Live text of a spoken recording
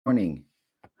morning.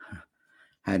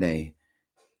 Had a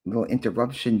little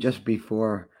interruption just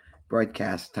before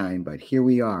broadcast time, but here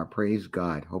we are. Praise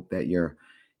God. Hope that you're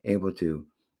able to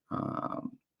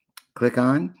um, click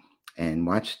on and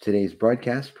watch today's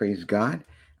broadcast. Praise God.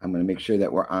 I'm going to make sure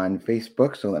that we're on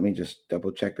Facebook, so let me just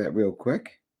double check that real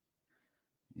quick.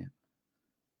 Yeah.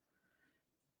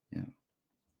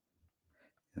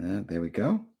 There we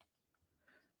go.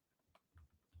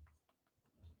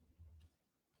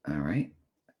 All right.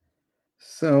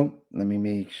 So let me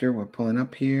make sure we're pulling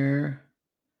up here.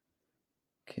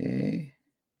 Okay.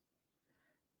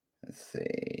 Let's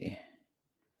see.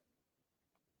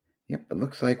 Yep, it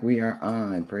looks like we are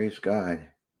on. Praise God.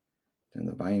 Turn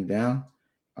the volume down.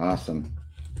 Awesome.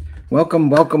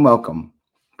 Welcome.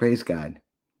 Praise God.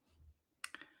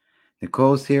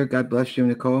 Nicole's here. God bless you,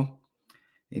 Nicole.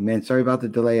 Amen. Sorry about the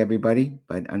delay, everybody.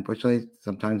 But unfortunately,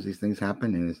 sometimes these things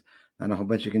happen and there's not a whole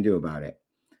bunch you can do about it.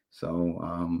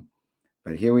 So,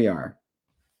 but here we are.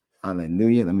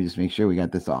 Hallelujah. Let me just make sure we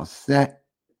got this all set.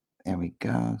 There we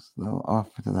go. It's a little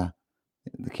off to the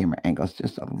camera angle's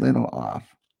just a little off.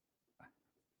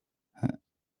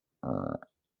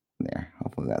 There.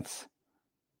 Hopefully that's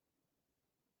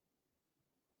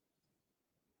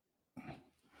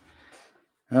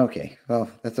okay. Well,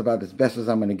 that's about as best as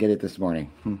I'm going to get it this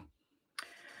morning.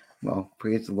 Well,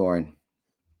 praise the Lord.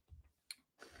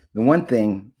 The one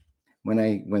thing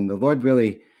when the Lord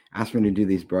really asked me to do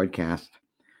these broadcasts,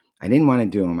 I didn't want to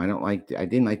do them. I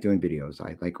didn't like doing videos.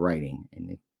 I like writing.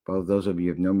 And both those of you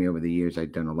who have known me over the years,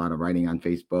 I've done a lot of writing on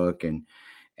Facebook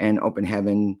and Open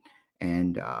Heaven.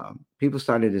 And people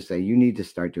started to say, you need to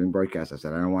start doing broadcasts. I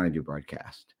said, I don't want to do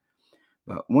broadcast.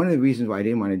 But one of the reasons why I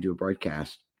didn't want to do a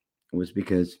broadcast was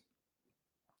because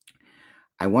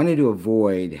I wanted to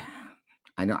avoid,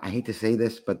 I hate to say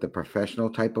this, but the professional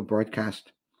type of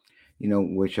broadcast,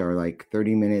 which are like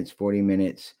 30 minutes, 40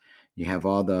 minutes. You have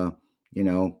all the,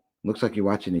 looks like you're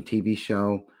watching a TV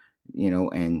show,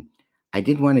 and I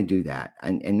didn't want to do that.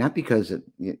 And not because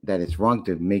that it's wrong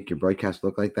to make your broadcast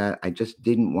look like that. I just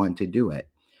didn't want to do it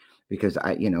because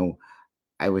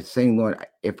I was saying, Lord,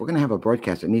 if we're going to have a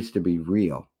broadcast, it needs to be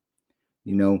real,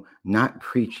 not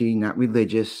preachy, not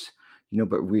religious,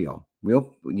 but real,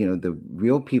 the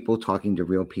real people talking to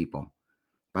real people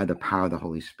by the power of the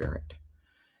Holy Spirit.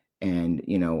 And,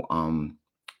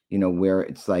 where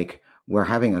it's like we're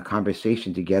having a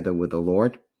conversation together with the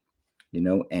Lord,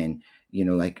 and,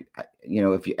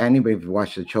 if anybody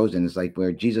watched The Chosen, it's like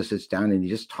where Jesus sits down and he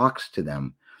just talks to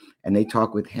them and they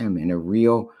talk with him in a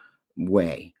real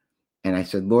way. And I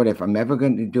said, Lord, if I'm ever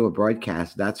going to do a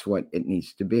broadcast, that's what it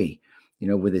needs to be,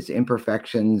 with its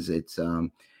imperfections, its,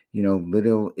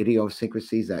 little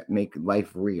idiosyncrasies that make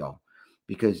life real.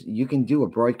 Because you can do a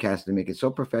broadcast and make it so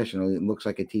professional, it looks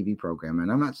like a TV program.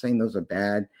 And I'm not saying those are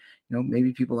bad.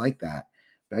 Maybe people like that.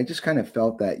 But I just kind of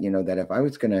felt that, that if I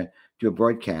was going to do a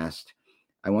broadcast,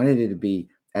 I wanted it to be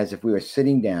as if we were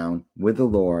sitting down with the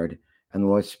Lord and the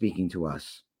Lord speaking to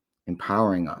us,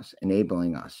 empowering us,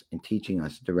 enabling us, and teaching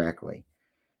us directly.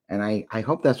 And I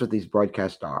hope that's what these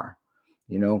broadcasts are,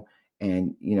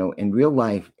 and, in real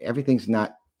life, everything's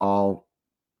not all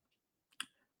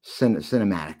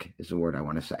cinematic is the word I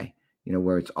want to say,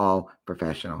 where it's all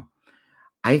professional.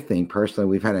 I think personally,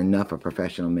 we've had enough of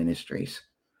professional ministries,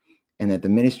 and that the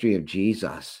ministry of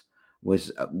Jesus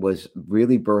was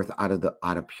really birthed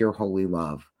out of pure holy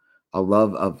love, a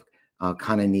love of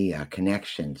koinonia,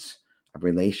 connections, of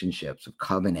relationships, of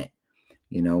covenant,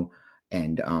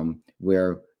 and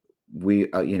where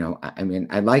we,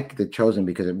 I like The Chosen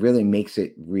because it really makes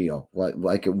it real,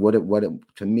 like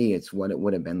to me, it's what it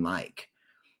would have been like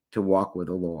to walk with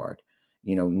the Lord,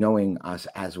 knowing us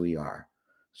as we are.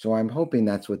 So I'm hoping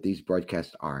that's what these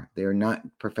broadcasts are. They're not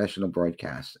professional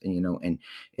broadcasts, and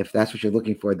if that's what you're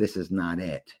looking for, this is not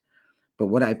it. But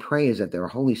what I pray is that they're a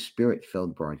Holy Spirit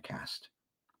filled broadcast,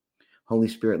 Holy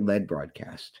Spirit led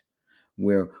broadcast,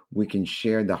 where we can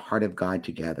share the heart of God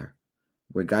together,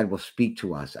 where God will speak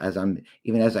to us as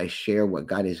I share what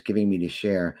God is giving me to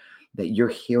share, that you're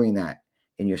hearing that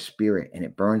in your spirit and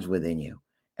it burns within you.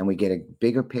 And we get a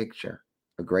bigger picture,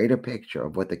 a greater picture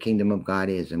of what the kingdom of God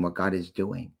is and what God is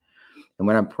doing. And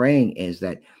what I'm praying is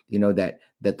that,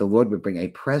 that the Lord would bring a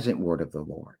present word of the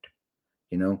Lord,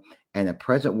 and a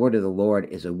present word of the Lord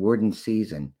is a word in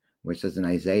season, which says in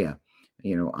Isaiah,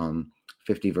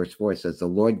 50 verse 4, it says, the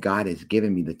Lord God has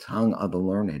given me the tongue of the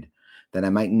learned, that I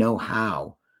might know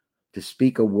how to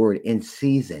speak a word in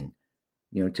season,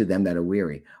 to them that are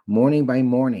weary. Morning by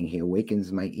morning, he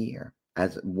awakens my ear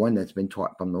as one that's been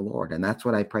taught from the Lord. And that's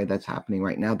what I pray that's happening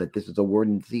right now, that this is a word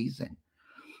in season,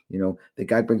 that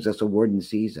God brings us a word in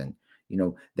season,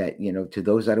 that, to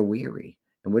those that are weary,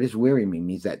 And what does weary mean?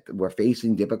 Means that we're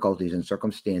facing difficulties and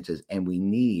circumstances, and we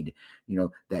need,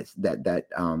 that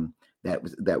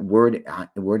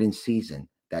word in season,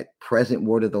 that present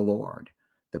word of the Lord,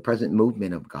 the present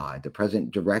movement of God, the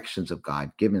present directions of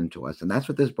God given to us. And that's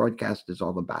what this broadcast is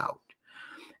all about.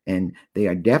 And they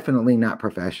are definitely not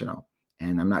professional,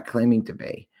 and I'm not claiming to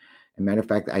be. As a matter of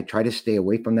fact, I try to stay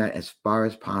away from that as far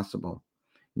as possible.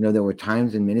 There were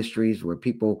times in ministries where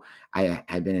I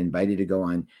had been invited to go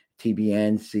on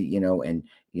TBN,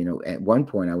 at one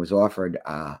point I was offered,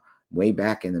 way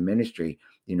back in the ministry,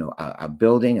 a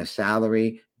building, a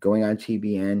salary, going on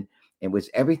TBN. It was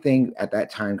everything at that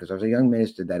time, because I was a young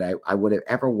minister, that I would have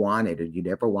ever wanted, or you'd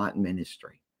ever want in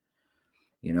ministry.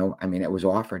 It was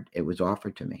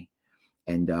offered to me.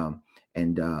 And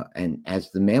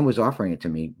as the man was offering it to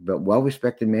me, but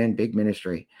well-respected man, big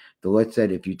ministry, the Lord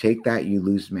said, if you take that, you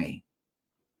lose me.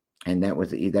 And that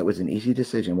was an easy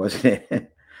decision, wasn't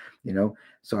it?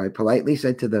 So I politely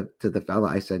said to the fella,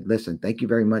 I said, listen, thank you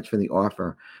very much for the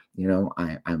offer.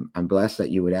 I'm blessed that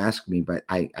you would ask me, but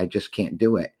I just can't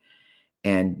do it.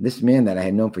 And this man that I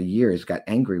had known for years got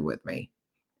angry with me.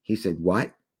 He said,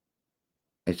 what?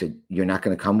 I said, you're not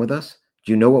going to come with us?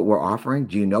 Do you know what we're offering?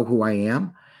 Do you know who I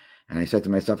am? And I said to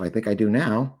myself, I think I do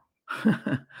now.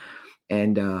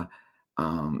 and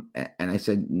I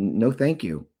said, no, thank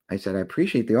you. I said, I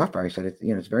appreciate the offer. I said,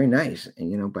 it's very nice,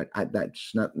 but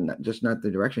that's not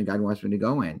the direction God wants me to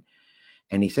go in.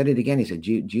 And he said it again. He said,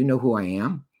 do you know who I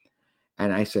am?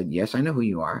 And I said, yes, I know who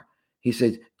you are. He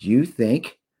said, do you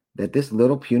think that this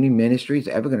little puny ministry is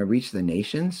ever going to reach the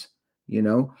nations,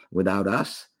 without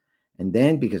us? And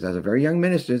then, because I was a very young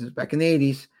minister, this was back in the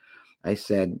 80s, I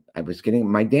said,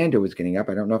 my dander was getting up.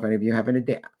 I don't know if any of you have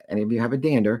a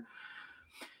dander.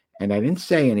 And I didn't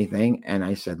say anything. And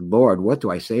I said, Lord, what do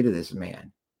I say to this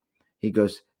man? He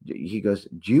goes, do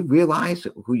you realize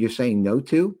who you're saying no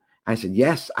to? I said,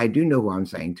 yes, I do know who I'm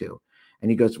saying to. And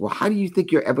he goes, well, how do you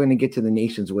think you're ever going to get to the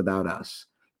nations without us?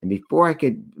 And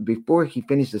before he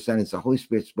finished the sentence, the Holy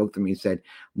Spirit spoke to me and said,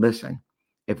 listen,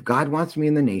 if God wants me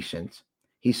in the nations,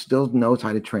 he still knows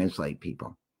how to translate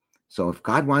people. So if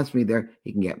God wants me there,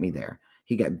 he can get me there.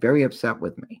 He got very upset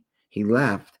with me. He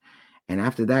left. And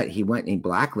after that, he went and he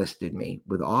blacklisted me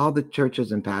with all the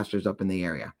churches and pastors up in the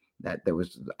area. That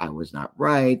I was not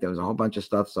right. There was a whole bunch of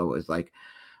stuff. So it was like,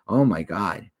 oh my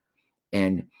God.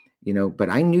 And, but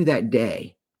I knew that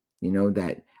day,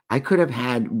 that I could have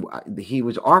he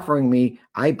was offering me,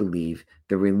 I believe,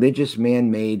 the religious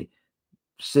man-made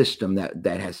system that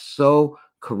has so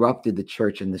corrupted the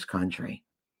church in this country,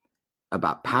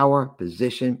 about power,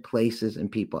 position, places, and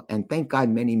people. And thank God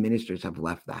many ministers have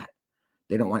left that.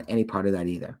 They don't want any part of that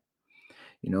either.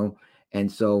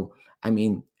 And so,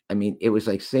 it was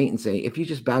like Satan saying, if you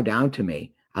just bow down to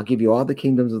me, I'll give you all the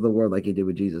kingdoms of the world like he did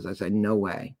with Jesus. I said, no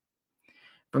way.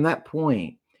 From that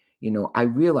point, I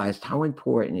realized how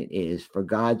important it is for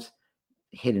God's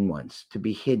hidden ones to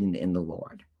be hidden in the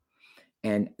Lord.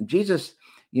 And Jesus,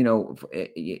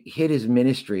 hid his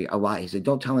ministry a lot. He said,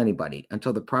 don't tell anybody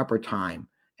until the proper time.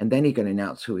 And then he can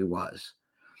announce who he was.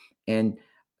 And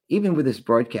even with this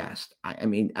broadcast,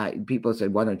 people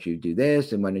said, why don't you do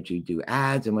this? And why don't you do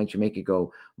ads? And why don't you make it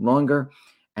go longer?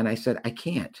 And I said, I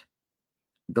can't.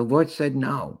 The Lord said,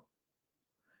 no.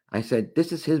 I said,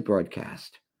 this is his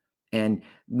broadcast. And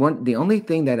the only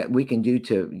thing that we can do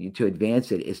to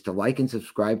advance it is to like and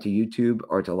subscribe to YouTube,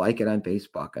 or to like it on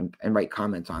Facebook and write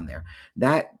comments on there.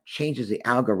 That changes the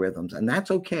algorithms, and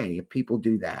that's okay if people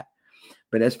do that.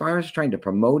 But as far as trying to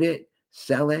promote it,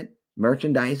 sell it,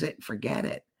 merchandise it, forget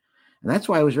it. And that's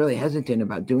why I was really hesitant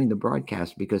about doing the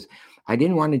broadcast, because I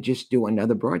didn't want to just do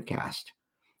another broadcast.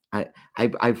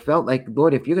 I felt like,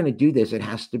 Lord, if you're going to do this, it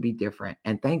has to be different.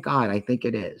 And thank God, I think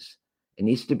it is. It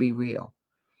needs to be real.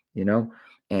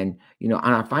 And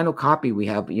on our final copy we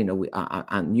have,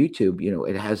 on YouTube,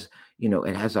 it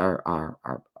has our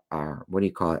what do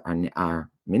you call it, our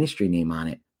ministry name on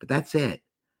it, but that's it.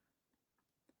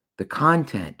 The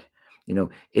content,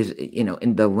 is,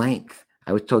 in the length.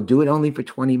 I was told, do it only for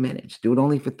 20 minutes, do it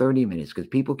only for 30 minutes, because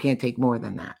people can't take more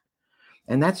than that.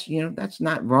 And that's, that's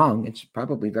not wrong. It's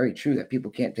probably very true that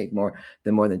people can't take more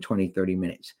than 20, 30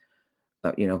 minutes.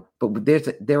 But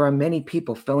there are many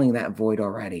people filling that void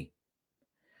already.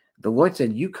 The Lord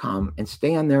said, you come and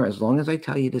stay on there as long as I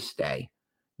tell you to stay,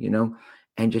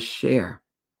 and just share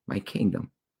my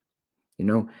kingdom.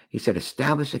 He said,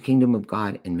 establish the kingdom of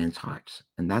God in men's hearts.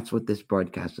 And that's what this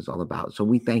broadcast is all about. So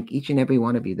we thank each and every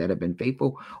one of you that have been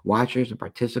faithful watchers and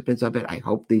participants of it. I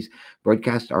hope these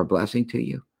broadcasts are a blessing to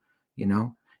you.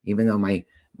 Even though my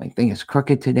thing is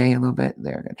crooked today a little bit,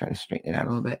 they're going to try to straighten it out a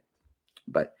little bit.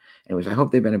 But anyways, I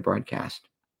hope they've been a broadcast.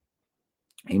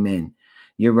 Amen.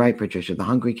 You're right, Patricia. The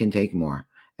hungry can take more.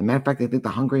 As a matter of fact, I think the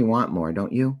hungry want more,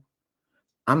 don't you?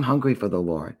 I'm hungry for the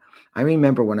Lord. I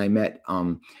remember when I met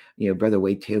Brother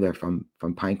Wade Taylor from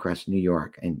Pinecrest, New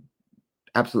York, and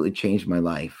absolutely changed my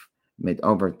life.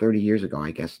 Over 30 years ago,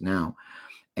 I guess now.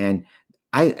 And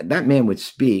that man would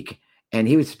speak, and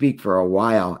he would speak for a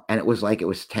while, and it was like it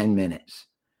was 10 minutes.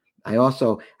 I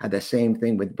also had the same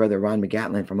thing with Brother Ron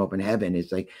McGatlin from Open Heaven.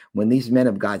 It's like when these men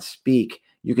of God speak,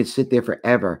 you could sit there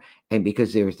forever. And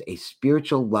because there's a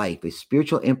spiritual life, a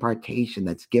spiritual impartation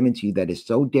that's given to you that is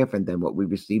so different than what we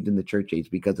received in the church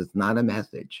age, because it's not a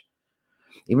message.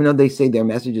 Even though they say their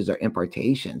messages are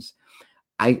impartations,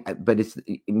 but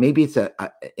maybe it's an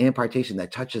impartation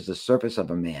that touches the surface of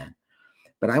a man.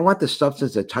 But I want the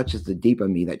substance that touches the deep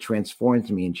of me, that transforms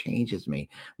me and changes me.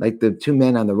 Like the two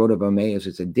men on the road of Emmaus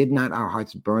who said, did not our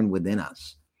hearts burn within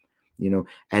us,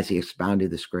 as he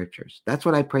expounded the scriptures? That's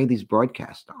what I pray these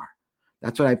broadcasts are.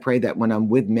 That's what I pray, that when I'm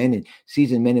with men and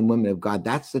seasoned men and women of God,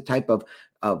 that's the type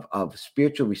of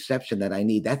spiritual reception that I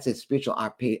need. That's a spiritual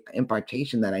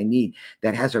impartation that I need,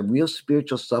 that has a real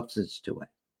spiritual substance to it.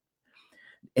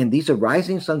 And these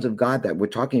arising sons of God that we're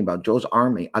talking about, Joe's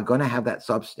army, are going to have that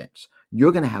substance.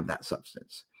 You're going to have that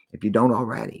substance if you don't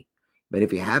already. But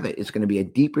if you have it, it's going to be a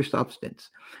deeper substance.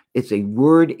 It's a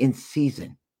word in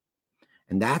season.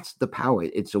 And that's the power.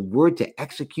 It's a word to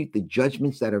execute the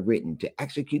judgments that are written, to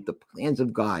execute the plans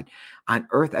of God on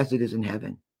earth as it is in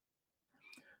heaven.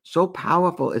 So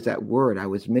powerful is that word. I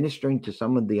was ministering to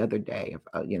someone the other day,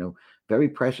 very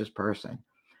precious person.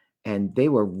 And they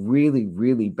were really,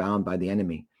 really bound by the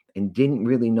enemy and didn't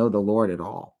really know the Lord at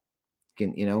all.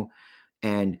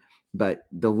 But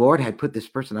the Lord had put this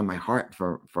person on my heart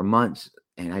for months,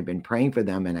 and I've been praying for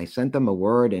them, and I sent them a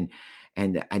word, and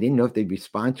I didn't know if they'd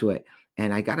respond to it.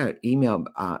 And I got an email,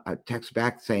 a text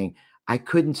back saying, I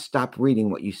couldn't stop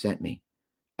reading what you sent me.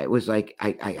 It was like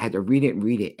I had to read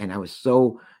it. And I was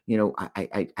so,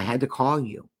 I had to call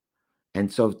you.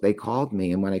 And so they called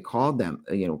me. And when I called them,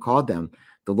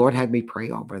 the Lord had me pray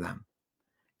over them.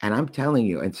 And I'm telling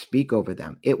you, and speak over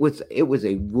them. It was a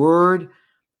word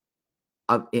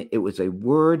from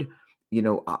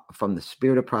the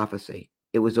spirit of prophecy.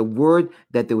 It was a word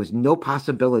that there was no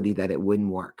possibility that it wouldn't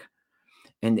work.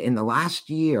 And in the last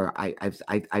year,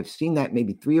 I've seen that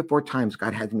maybe 3 or 4 times.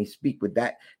 God has me speak with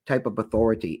that type of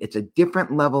authority. It's a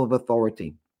different level of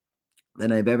authority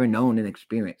than I've ever known and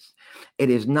experienced. It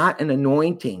is not an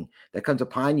anointing that comes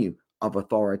upon you of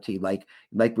authority like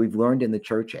we've learned in the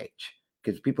church age,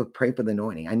 because people pray for the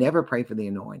anointing. I never pray for the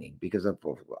anointing because of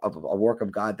a work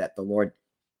of God that the Lord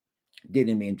did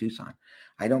in me in Tucson.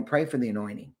 I don't pray for the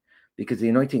anointing because the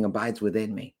anointing abides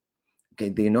within me. Okay,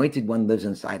 the anointed one lives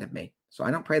inside of me. So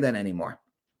I don't pray that anymore,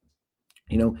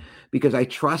 because I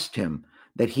trust him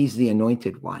that he's the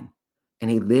anointed one and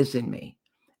he lives in me.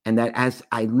 And that as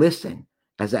I listen,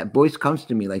 as that voice comes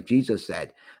to me, like Jesus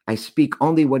said, I speak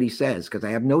only what he says, because I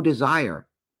have no desire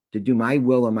to do my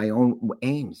will or my own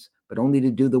aims, but only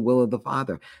to do the will of the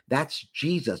Father. That's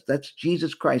Jesus. That's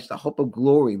Jesus Christ, the hope of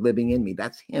glory living in me.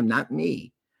 That's him, not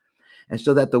me. And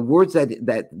so that the words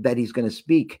that he's going to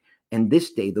speak in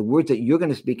this day, the words that you're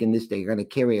going to speak in this day, are going to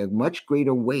carry a much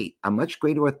greater weight, a much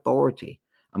greater authority,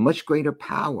 a much greater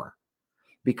power,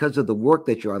 because of the work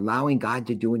that you're allowing God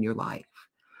to do in your life.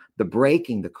 The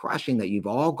breaking, the crushing that you've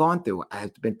all gone through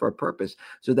has been for a purpose,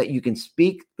 so that you can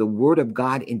speak the word of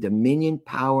God in dominion,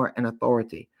 power, and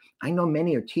authority. I know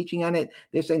many are teaching on it.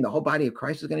 They're saying the whole body of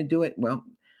Christ is going to do it. Well,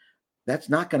 that's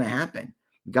not going to happen.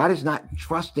 God is not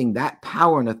trusting that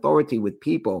power and authority with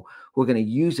people who are going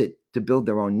to use it to build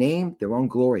their own name, their own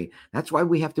glory. That's why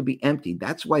we have to be empty.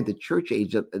 That's why the church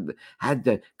age had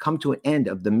to come to an end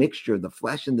of the mixture of the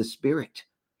flesh and the spirit.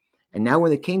 And now we're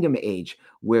in the kingdom age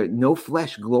where no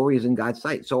flesh glories in God's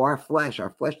sight. So our flesh,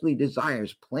 our fleshly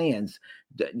desires, plans,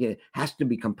 has to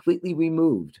be completely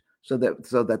removed so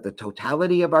that the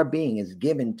totality of our being is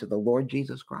given to the Lord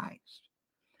Jesus Christ.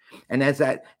 And as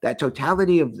that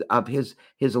totality of his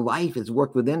life is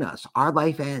worked within us, our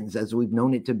life ends as we've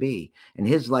known it to be, and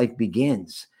his life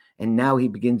begins. And now he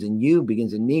begins in you,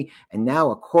 begins in me, and now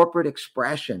a corporate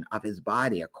expression of his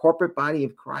body, a corporate body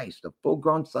of Christ, of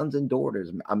full-grown sons and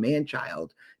daughters, a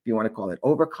man-child, if you want to call it,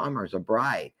 overcomers, a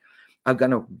bride, are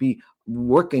going to be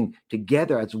working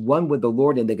together as one with the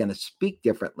Lord, and they're going to speak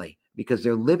differently because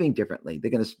they're living differently.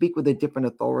 They're going to speak with a different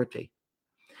authority.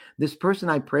 This person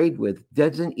I prayed with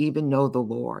doesn't even know the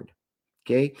Lord.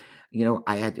 Okay.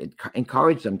 I had to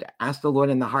encourage them to ask the Lord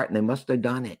in the heart, and they must have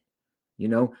done it,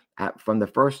 from the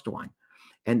first one.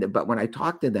 But when I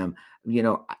talked to them,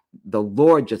 the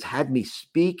Lord just had me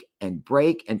speak and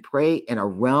break and pray in a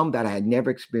realm that I had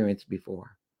never experienced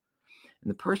before. And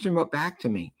the person wrote back to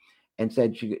me and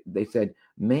they said,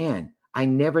 man, I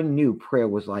never knew prayer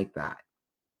was like that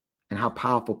and how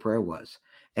powerful prayer was.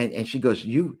 And she goes,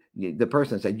 the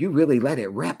person said, you really let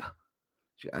it rip.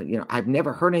 I've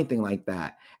never heard anything like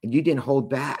that. And you didn't hold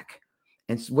back.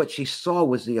 And what she saw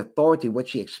was the authority, what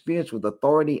she experienced with the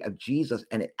authority of Jesus.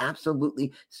 And it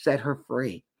absolutely set her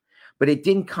free. But it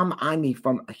didn't come on me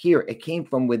from here. It came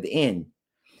from within.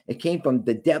 It came from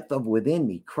the depth of within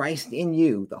me, Christ in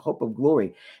you, the hope of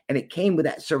glory. And it came with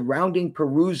that surrounding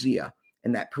parousia.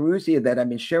 And that parousia that I've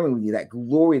been sharing with you, that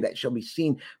glory that shall be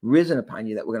seen risen upon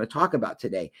you that we're going to talk about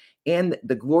today, and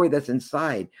the glory that's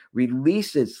inside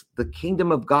releases the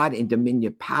kingdom of God in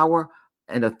dominion, power,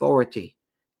 and authority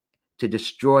to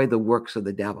destroy the works of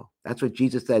the devil. That's what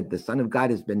Jesus said. The Son of God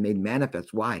has been made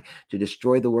manifest. Why? To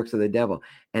destroy the works of the devil.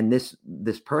 And this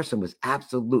person was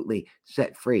absolutely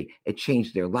set free. It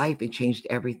changed their life. It changed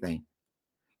everything.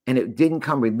 And it didn't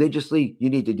come religiously. You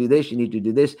need to do this. You need to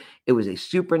do this. It was a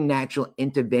supernatural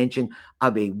intervention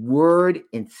of a word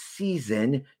in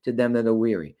season to them that are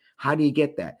weary. How do you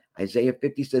get that? Isaiah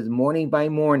 50 says, morning by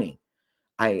morning,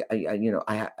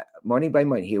 morning by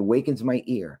morning, he awakens my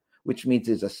ear, which means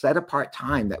there's a set apart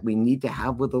time that we need to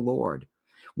have with the Lord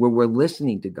where we're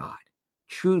listening to God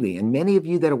truly. And many of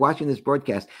you that are watching this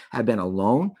broadcast have been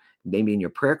alone, maybe in your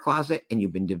prayer closet, and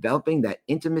you've been developing that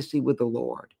intimacy with the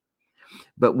Lord.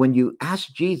 But when you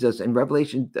ask Jesus in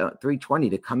Revelation 3:20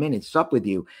 to come in and sup with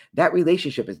you, that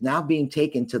relationship is now being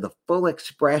taken to the full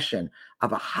expression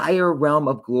of a higher realm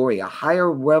of glory, a higher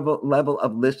level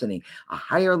of listening, a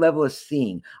higher level of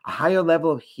seeing, a higher level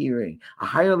of hearing, a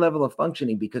higher level of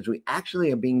functioning, because we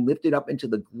actually are being lifted up into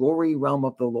the glory realm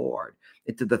of the Lord,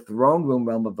 into the throne room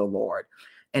realm of the Lord.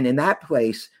 And in that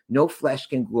place, no flesh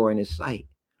can glory in his sight.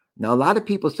 Now, a lot of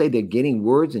people say they're getting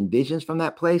words and visions from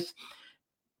that place.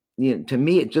 To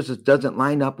me, it just doesn't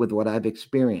line up with what I've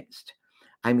experienced.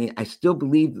 I mean, I still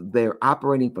believe they're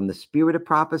operating from the spirit of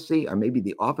prophecy, or maybe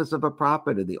the office of a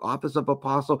prophet or the office of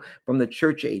apostle from the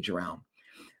church age realm.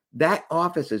 Those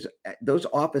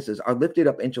offices are lifted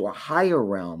up into a higher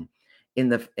realm in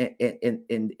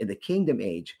the kingdom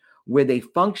age, where they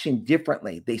function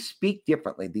differently, they speak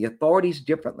differently, the authorities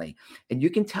differently, and you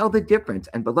can tell the difference.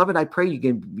 And beloved, I pray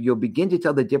you'll begin to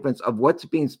tell the difference of what's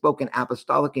being spoken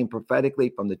apostolically and prophetically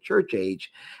from the church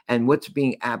age, and what's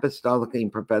being apostolically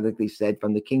and prophetically said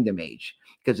from the kingdom age,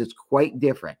 because it's quite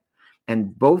different.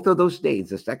 And both of those days,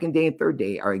 the second day and third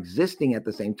day, are existing at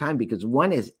the same time, because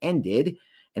one is ended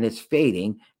and it's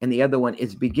fading, and the other one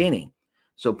is beginning.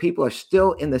 So people are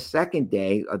still in the second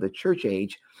day of the church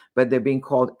age, but they're being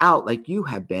called out, like you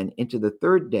have been, into the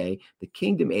third day, the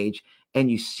kingdom age, and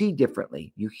you see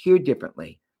differently, you hear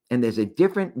differently, and there's a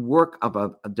different work of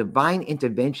a divine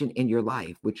intervention in your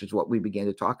life, which is what we began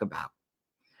to talk about.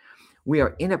 We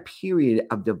are in a period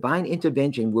of divine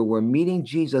intervention where we're meeting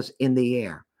Jesus in the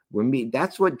air.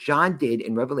 That's what John did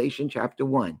in Revelation chapter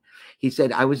 1. He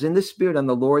said, I was in the Spirit on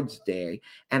the Lord's day,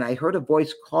 and I heard a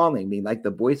voice calling me like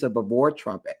the voice of a war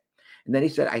trumpet. And then he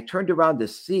said, I turned around to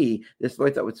see this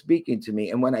voice that was speaking to me.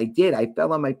 And when I did, I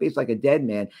fell on my face like a dead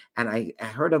man. And I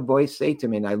heard a voice say to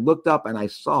me, and I looked up and I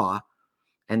saw,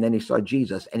 and then he saw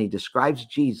Jesus. And he describes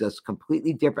Jesus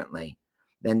completely differently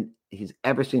than he's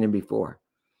ever seen him before.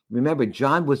 Remember,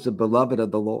 John was the beloved of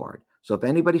the Lord. So if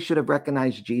anybody should have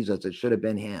recognized Jesus, it should have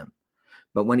been him.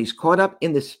 But when he's caught up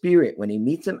in the Spirit, when he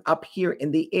meets him up here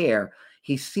in the air,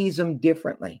 he sees him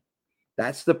differently.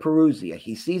 That's the parousia.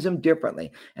 He sees him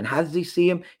differently. And how does he see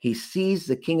him? He sees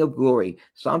the King of Glory.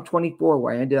 Psalm 24,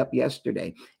 where I ended up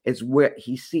yesterday, is where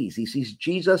he sees. He sees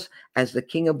Jesus as the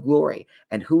King of Glory.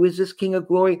 And who is this King of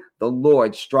Glory? The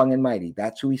Lord, strong and mighty.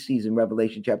 That's who he sees in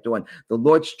Revelation chapter 1. The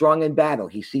Lord, strong in battle.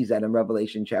 He sees that in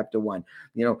Revelation chapter 1.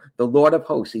 The Lord of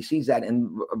hosts. He sees that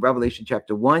in Revelation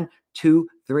chapter 1, 2,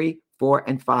 3, 4,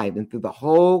 and 5. And through the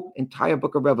whole entire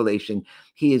book of Revelation,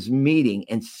 he is meeting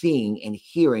and seeing and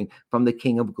hearing from the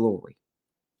King of Glory.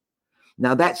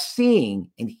 Now, that seeing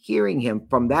and hearing him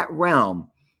from that realm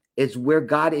is where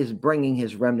God is bringing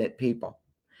his remnant people,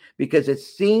 because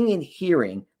it's seeing and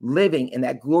hearing, living in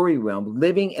that glory realm,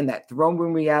 living in that throne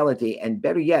room reality, and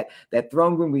better yet, that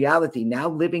throne room reality now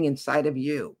living inside of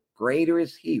you. Greater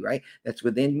is he, right? That's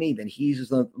within me than he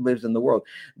lives in the world.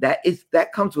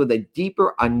 That comes with a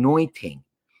deeper anointing.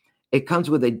 It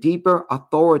comes with a deeper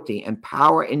authority and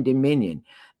power and dominion.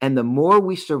 And the more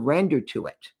we surrender to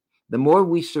it, The more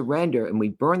we surrender and we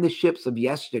burn the ships of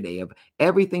yesterday, of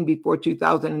everything before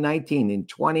 2019 and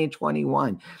 20 and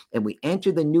 21, and we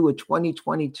enter the new of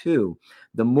 2022,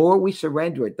 the more we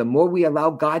surrender it, the more we allow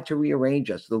God to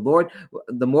rearrange us. The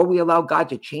more we allow God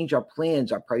to change our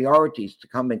plans, our priorities, to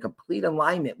come in complete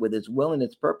alignment with his will and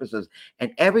his purposes,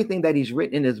 and everything that he's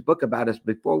written in his book about us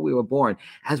before we were born.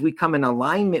 As we come in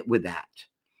alignment with that,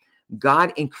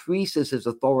 God increases his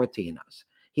authority in us.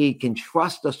 He can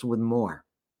trust us with more.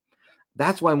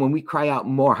 That's why when we cry out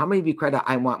more, how many of you cried out,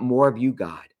 I want more of you,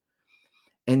 God?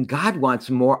 And God wants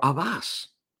more of us.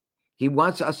 He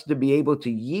wants us to be able to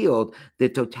yield the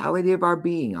totality of our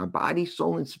being, our body,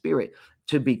 soul, and spirit,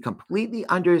 to be completely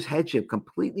under his headship,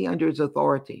 completely under his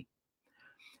authority.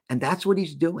 And that's what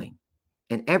he's doing.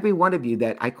 And every one of you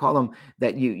that I call them,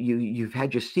 that you've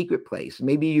had your secret place.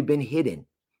 Maybe you've been hidden.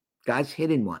 God's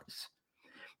hidden ones.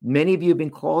 Many of you have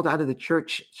been called out of the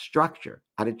church structure,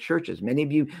 out of churches. Many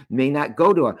of you may not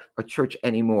go to a church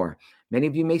anymore. Many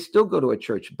of you may still go to a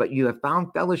church, but you have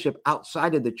found fellowship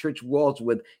outside of the church walls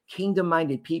with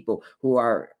kingdom-minded people who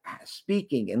are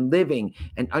speaking and living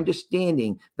and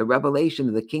understanding the revelation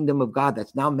of the kingdom of God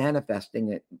that's now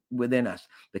manifesting it within us.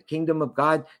 The kingdom of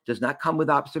God does not come with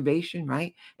observation,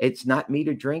 right? It's not meat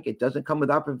or drink. It doesn't come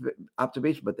with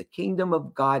observation, but the kingdom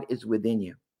of God is within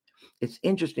you. It's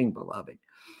interesting, beloved.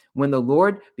 When the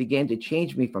Lord began to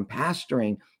change me from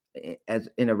pastoring as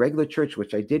in a regular church,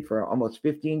 which I did for almost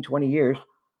 15, 20 years,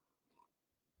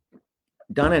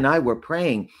 Donna and I were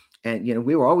praying, and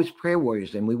we were always prayer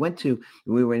warriors. And we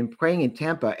were praying in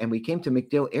Tampa, and we came to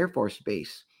MacDill Air Force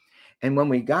Base. And when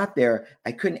we got there,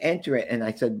 I couldn't enter it. And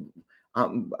I said,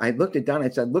 I looked at Donna, I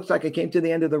said, looks like I came to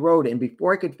the end of the road. And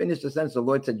before I could finish the sentence, the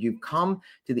Lord said, you've come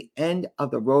to the end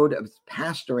of the road of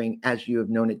pastoring as you have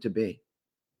known it to be.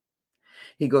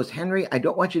 He goes, Henry, I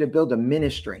don't want you to build a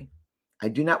ministry. I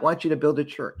do not want you to build a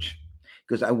church,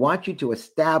 because I want you to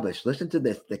establish, listen to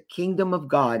this, the kingdom of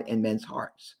God in men's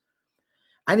hearts.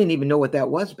 I didn't even know what that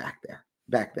was back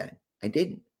then. I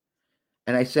didn't.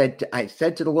 And I said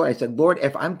to the Lord, I said, Lord,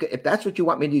 if that's what you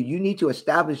want me to do, you need to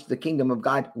establish the kingdom of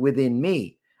God within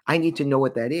me. I need to know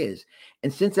what that is.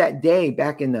 And since that day,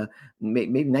 back in the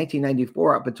maybe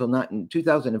 1994 up until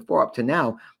 2004 up to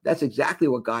now, that's exactly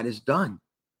what God has done.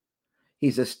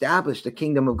 He's established the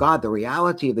kingdom of God, the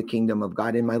reality of the kingdom of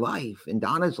God in my life, in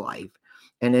Donna's life,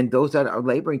 and in those that are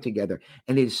laboring together.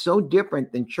 And it is so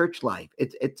different than church life.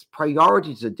 Its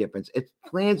priorities are different. Its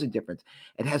plans are different.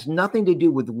 It has nothing to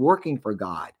do with working for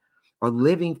God or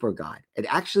living for God. It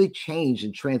actually changed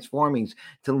and transforming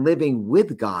to living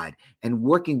with God and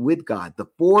working with God. The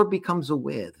for becomes a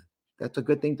with. That's a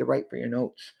good thing to write for your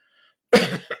notes.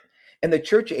 And the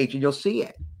church age, and you'll see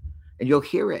it and you'll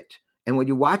hear it. And when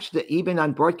you watch even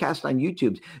on broadcast on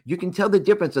YouTube, you can tell the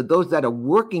difference of those that are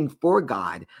working for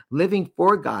God, living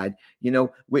for God,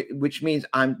 which means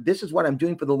this is what I'm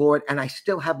doing for the Lord, and I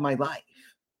still have my life.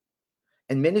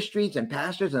 And ministries and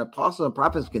pastors and apostles and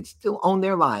prophets can still own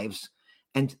their lives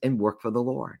and work for the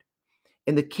Lord.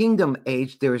 In the kingdom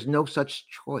age, there is no such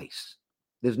choice.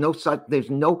 There's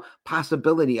no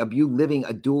possibility of you living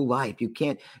a dual life. You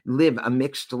can't live a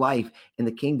mixed life in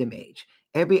the kingdom age.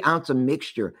 Every ounce of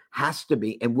mixture has to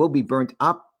be and will be burnt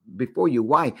up before you.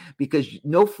 Why? Because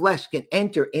no flesh can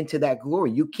enter into that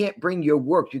glory. You can't bring your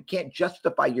works. You can't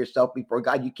justify yourself before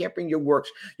God. You can't bring your works.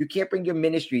 You can't bring your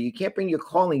ministry. You can't bring your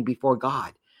calling before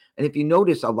God. And if you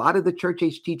notice, a lot of the church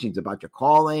age teachings about your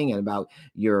calling and about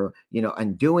your,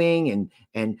 undoing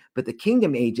but the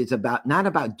kingdom age is not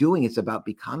about doing, it's about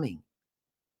becoming.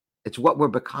 It's what we're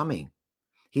becoming.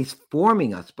 He's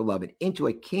forming us, beloved, into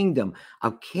a kingdom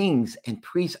of kings and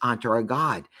priests unto our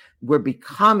God. We're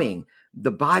becoming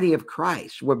the body of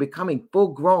Christ. We're becoming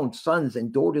full-grown sons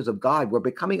and daughters of God. We're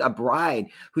becoming a bride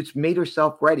who's made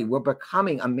herself ready. We're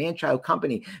becoming a man-child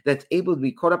company that's able to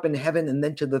be caught up in heaven and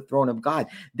then to the throne of God.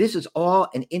 This is all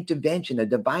an intervention, a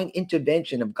divine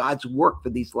intervention of God's work for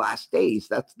these last days.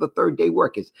 That's the third day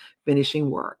work, is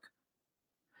finishing work.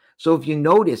 So if you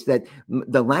notice that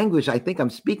the language I think I'm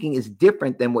speaking is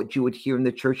different than what you would hear in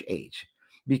the church age,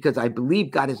 because I believe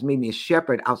God has made me a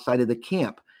shepherd outside of the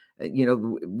camp,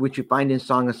 which you find in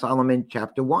Song of Solomon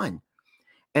chapter 1.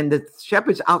 And the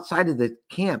shepherds outside of the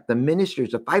camp, the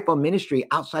ministers, the fivefold ministry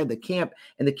outside the camp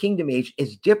and the kingdom age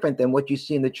is different than what you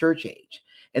see in the church age.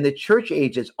 And the church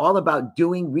age is all about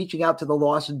reaching out to the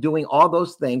lost and doing all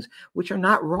those things, which are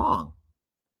not wrong.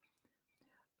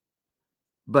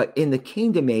 But in the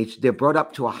kingdom age, they're brought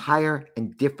up to a higher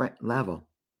and different level.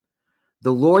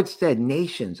 The Lord said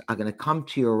nations are going to come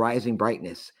to your rising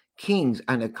brightness. Kings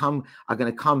are going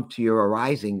to come to your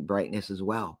arising brightness as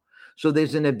well. So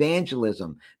there's an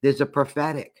evangelism. There's a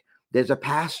prophetic. There's a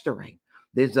pastoring.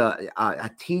 There's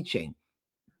a teaching,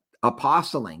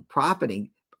 apostling, profiting,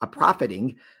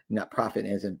 not profit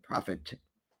as in profit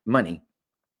money,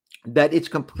 that it's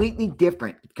completely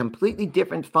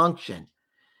different function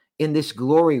in this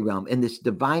glory realm, in this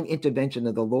divine intervention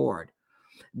of the Lord,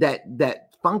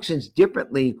 that functions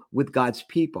differently with God's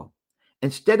people.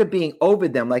 Instead of being over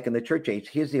them, like in the church age,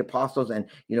 here's the apostles, and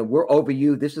we're over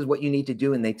you. This is what you need to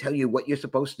do, and they tell you what you're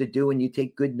supposed to do, and you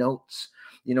take good notes,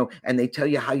 and they tell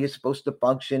you how you're supposed to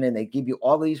function, and they give you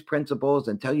all these principles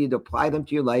and tell you to apply them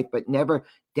to your life, but never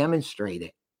demonstrate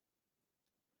it.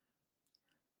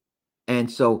 And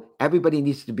so everybody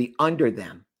needs to be under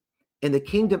them. In the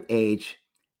kingdom age,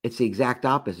 it's the exact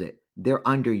opposite. They're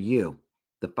under you.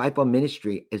 The fivefold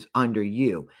ministry is under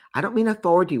you. I don't mean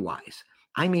authority-wise.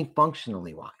 I mean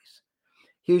functionally wise.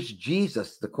 Here's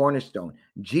Jesus, the cornerstone.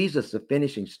 Jesus, the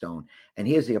finishing stone. And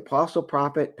here's the apostle,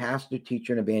 prophet, pastor,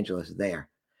 teacher, and evangelist there.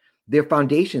 They're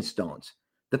foundation stones.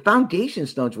 The foundation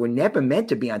stones were never meant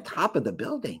to be on top of the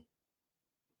building.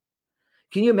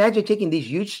 Can you imagine taking these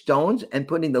huge stones and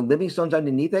putting the living stones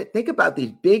underneath it? Think about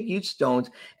these big, huge stones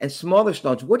and smaller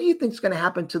stones. What do you think is going to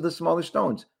happen to the smaller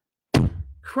stones?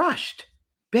 Crushed,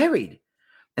 buried.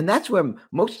 And that's where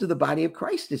most of the body of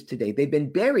Christ is today. They've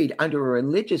been buried under a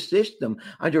religious system,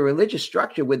 under a religious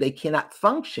structure where they cannot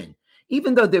function.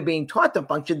 Even though they're being taught to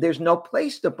function, there's no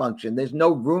place to function. There's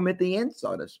no room at the end,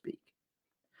 so to speak.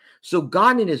 So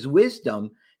God in his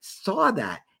wisdom saw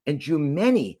that and drew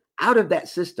many out of that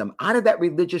system, out of that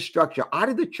religious structure, out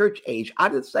of the church age,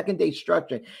 out of the second day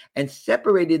structure, and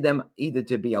separated them either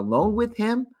to be alone with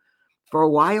him for a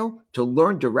while, to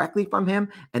learn directly from him,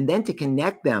 and then to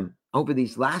connect them over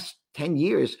these last 10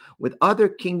 years with other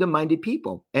kingdom-minded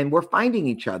people. And we're finding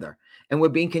each other, and we're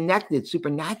being connected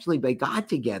supernaturally by God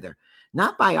together,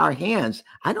 not by our hands.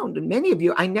 Many of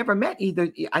you, I never met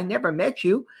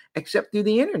you except through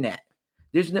the internet.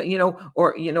 There's no,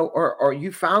 or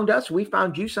you found us, we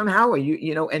found you somehow, or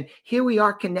and here we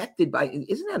are connected by,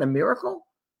 isn't that a miracle?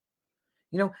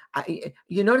 You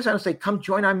notice I don't say, come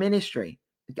join our ministry.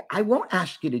 I won't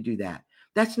ask you to do that.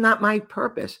 That's not my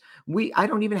purpose. I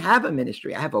don't even have a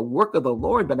ministry. I have a work of the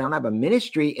Lord, but I don't have a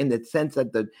ministry in the sense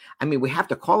that we have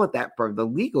to call it that for the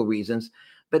legal reasons.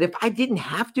 But if I didn't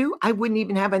have to, I wouldn't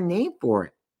even have a name for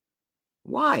it.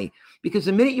 Why? Because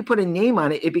the minute you put a name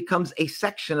on it, it becomes a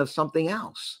section of something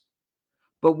else.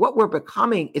 But what we're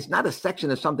becoming is not a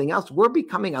section of something else. We're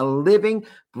becoming a living,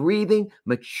 breathing,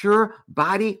 mature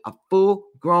body of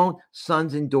full-grown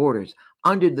sons and daughters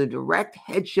under the direct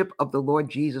headship of the Lord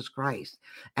Jesus Christ.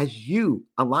 As you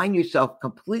align yourself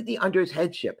completely under his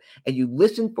headship, and you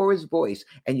listen for his voice,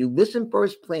 and you listen for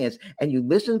his plans, and you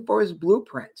listen for his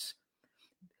blueprints,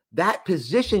 that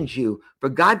positions you for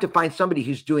God to find somebody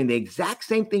who's doing the exact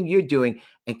same thing you're doing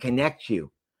and connect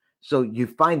you. So you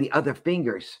find the other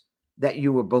fingers that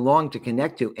you will belong to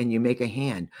connect to, and you make a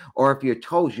hand. Or if you're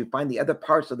toes, you find the other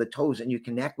parts of the toes and you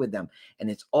connect with them. And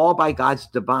it's all by God's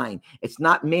divine. It's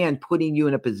not man putting you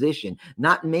in a position,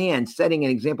 not man setting an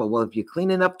example. Well, if you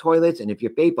clean enough toilets and if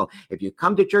you're faithful, if you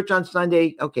come to church on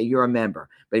Sunday, okay, you're a member.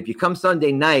 But if you come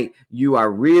Sunday night, you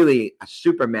are really a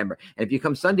super member. And if you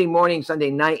come Sunday morning, Sunday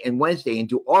night, and Wednesday and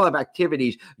do all of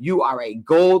activities, you are a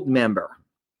gold member.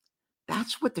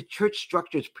 That's what the church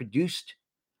structures produced.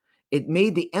 It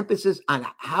made the emphasis on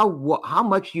how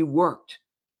much you worked.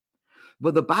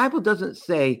 Well, the Bible doesn't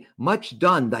say, much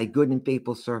done, thy good and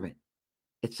faithful servant.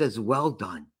 It says, well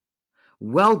done.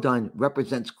 Well done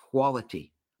represents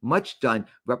quality. Much done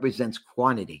represents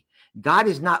quantity. God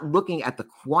is not looking at the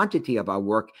quantity of our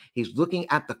work. He's looking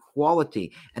at the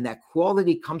quality. And that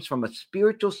quality comes from a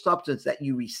spiritual substance that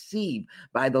you receive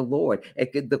by the Lord.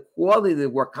 The quality of the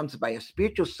work comes by a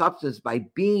spiritual substance, by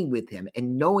being with him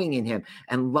and knowing in him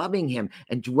and loving him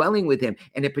and dwelling with him.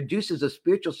 And it produces a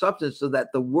spiritual substance so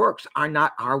that the works are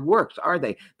not our works, are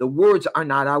they? The words are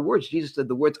not our words. Jesus said,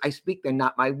 the words I speak, they're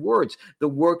not my words. The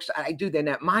works I do, they're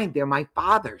not mine. They're my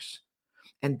Father's.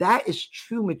 And that is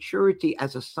true maturity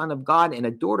as a son of God and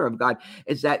a daughter of God,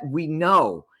 is that we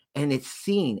know and it's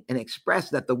seen and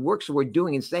expressed that the works we're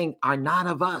doing and saying are not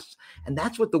of us. And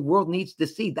that's what the world needs to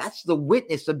see. That's the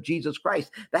witness of Jesus Christ.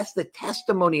 That's the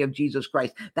testimony of Jesus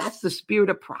Christ. That's the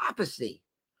spirit of prophecy,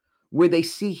 where they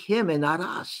see him and not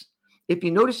us. If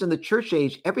you notice in the church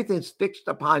age, everything's fixed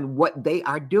upon what they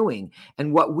are doing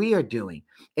and what we are doing.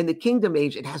 In the kingdom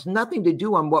age, it has nothing to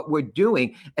do on what we're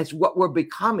doing. It's what we're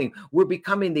becoming. We're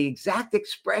becoming the exact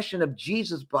expression of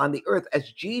Jesus on the earth,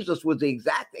 as Jesus was the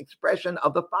exact expression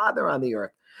of the Father on the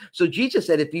earth. So Jesus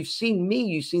said, if you've seen me,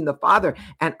 you've seen the Father.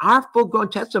 And our full-grown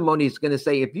testimony is going to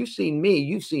say, if you've seen me,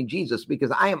 you've seen Jesus,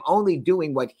 because I am only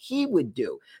doing what he would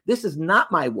do. This is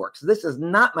not my works. This is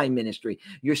not my ministry.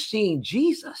 You're seeing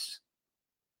Jesus.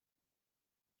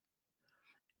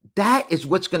 That is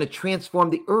what's going to transform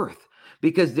the earth,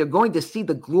 because they're going to see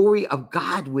the glory of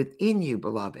God within you,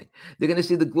 beloved. They're going to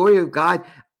see the glory of God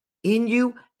in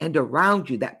you and around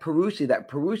you. That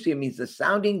parousia means the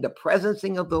sounding, the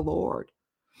presencing of the Lord.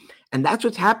 And that's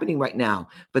what's happening right now.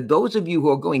 But those of you who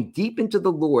are going deep into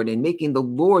the Lord and making the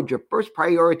Lord your first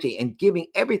priority and giving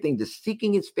everything to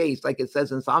seeking his face, like it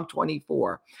says in Psalm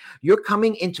 24, you're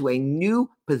coming into a new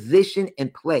position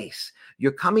and place.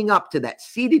 You're coming up to that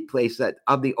seated place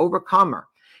of the overcomer.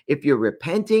 If you're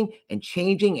repenting and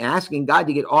changing and asking God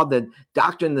to get all the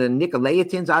doctrine of the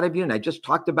Nicolaitans out of you, and I just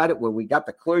talked about it where we got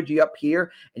the clergy up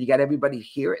here and you got everybody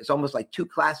here, it's almost like two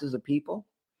classes of people.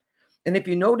 And if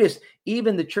you notice,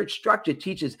 even the church structure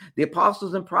teaches the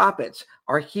apostles and prophets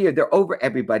are here. They're over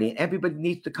everybody, and everybody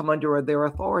needs to come under their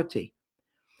authority.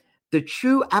 The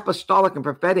true apostolic and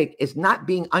prophetic is not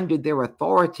being under their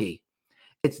authority.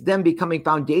 It's them becoming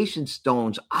foundation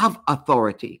stones of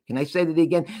authority. Can I say that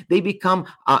again? They become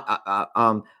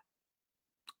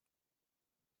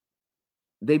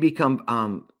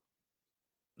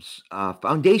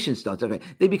foundation stones.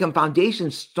 They become foundation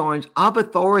stones of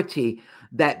authority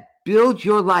that build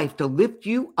your life to lift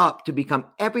you up to become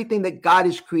everything that God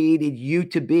has created you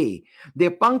to be.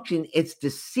 Their function is to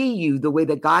see you the way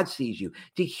that God sees you,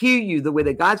 to hear you the way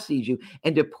that God sees you,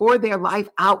 and to pour their life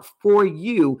out for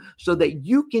you so that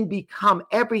you can become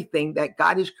everything that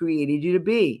God has created you to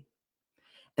be.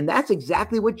 And that's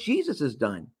exactly what Jesus has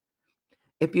done.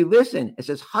 If you listen, it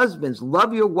says, husbands,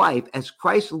 love your wife as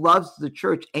Christ loves the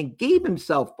church and gave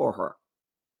himself for her.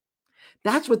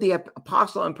 That's what the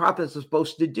apostle and prophets are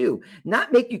supposed to do.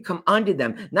 Not make you come under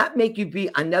them, not make you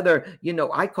be another,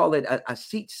 I call it a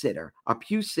seat sitter, a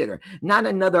pew sitter, not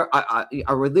another,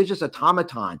 a religious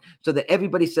automaton, so that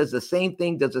everybody says the same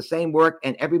thing, does the same work,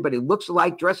 and everybody looks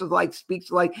alike, dresses alike, speaks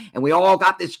alike, and we all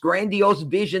got this grandiose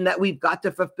vision that we've got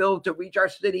to fulfill to reach our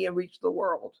city and reach the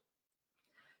world.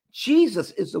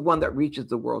 Jesus is the one that reaches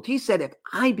the world. He said, if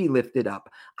I be lifted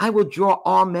up, I will draw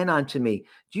all men unto me.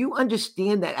 Do you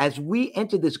understand that as we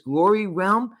enter this glory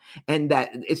realm, and that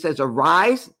it says,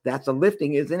 arise, that's a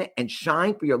lifting, isn't it? And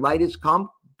shine, for your light is come,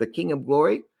 the King of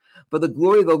glory. For the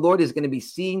glory of the Lord is going to be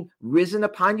seen risen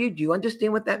upon you. Do you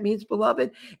understand what that means,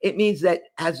 beloved? It means that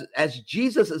as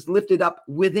Jesus is lifted up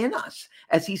within us,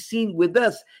 as he's seen with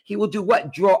us, he will do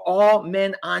what? Draw all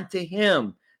men unto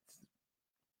him.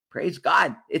 Praise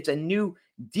God. It's a new,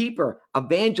 deeper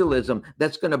evangelism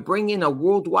that's going to bring in a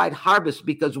worldwide harvest,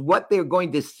 because what they're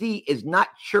going to see is not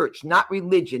church, not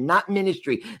religion, not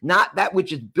ministry, not that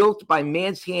which is built by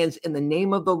man's hands in the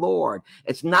name of the Lord.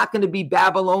 It's not going to be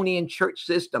Babylonian church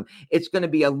system. It's going to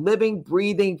be a living,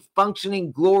 breathing,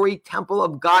 functioning glory temple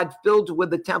of God filled with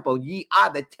the temple. Ye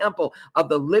are the temple of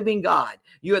the living God.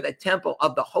 You are the temple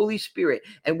of the Holy Spirit.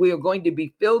 And we are going to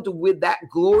be filled with that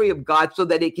glory of God so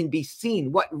that it can be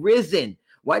seen. What? Risen.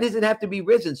 Why does it have to be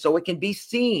risen? So it can be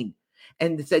seen.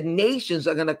 And it said nations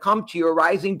are going to come to your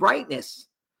rising brightness.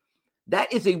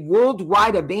 That is a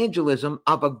worldwide evangelism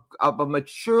of a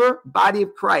mature body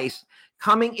of Christ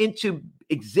coming into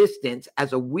existence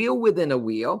as a wheel within a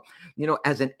wheel,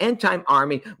 as an end time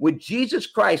army with Jesus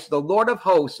Christ, the Lord of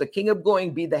hosts, the King of glory,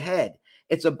 be the head.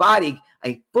 It's a body,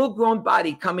 a full-grown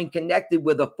body coming connected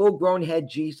with a full-grown head,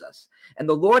 Jesus. And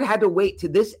the Lord had to wait to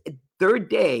this third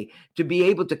day to be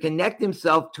able to connect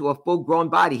himself to a full-grown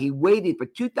body. He waited for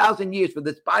 2,000 years for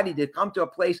this body to come to a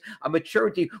place of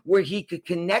maturity where he could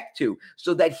connect to,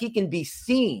 so that he can be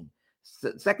seen.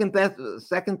 Second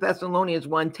Thessalonians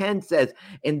 1:10 says,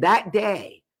 in that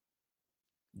day,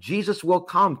 Jesus will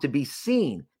come to be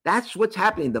seen. That's what's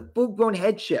happening. The full-grown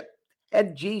headship.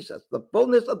 Head Jesus, the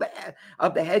fullness of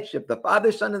the headship, the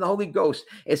Father, Son, and the Holy Ghost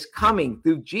is coming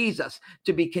through Jesus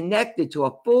to be connected to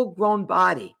a full-grown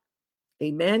body.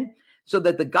 Amen. So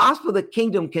that the gospel of the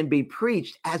kingdom can be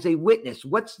preached as a witness.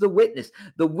 What's the witness?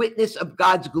 The witness of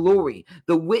God's glory,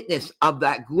 the witness of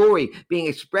that glory being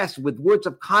expressed with words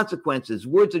of consequences,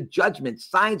 words of judgment,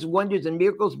 signs, wonders, and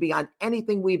miracles beyond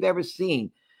anything we've ever seen.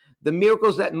 The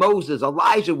miracles that Moses,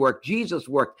 Elijah worked, Jesus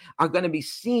worked, are going to be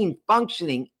seen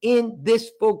functioning in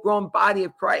this full-grown body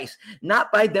of Christ,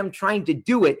 not by them trying to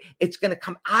do it. It's going to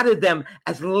come out of them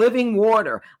as living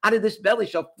water. Out of this belly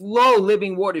shall flow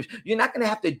living waters. You're not going to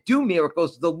have to do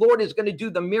miracles. The Lord is going to do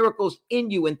the miracles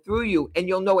in you and through you, and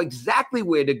you'll know exactly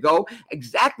where to go,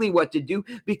 exactly what to do,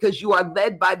 because you are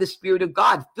led by the Spirit of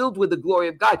God, filled with the glory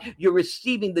of God. You're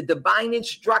receiving the divine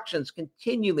instructions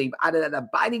continually out of that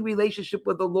abiding relationship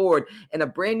with the Lord in a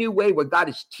brand new way, where God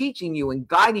is teaching you and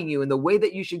guiding you in the way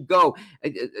that you should go,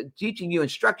 teaching you,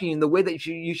 instructing you in the way that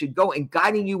you should go, and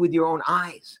guiding you with your own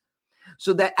eyes.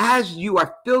 So that as you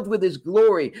are filled with his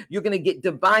glory, you're going to get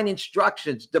divine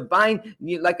instructions, divine,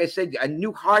 like I said, a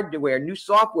new hardware, new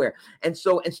software. And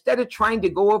so instead of trying to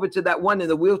go over to that one in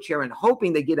the wheelchair and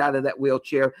hoping they get out of that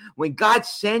wheelchair, when God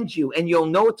sends you, and you'll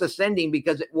know it's ascending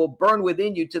because it will burn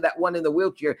within you, to that one in the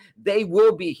wheelchair, they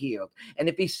will be healed. And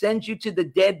if he sends you to the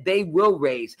dead, they will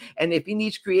raise. And if he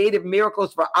needs creative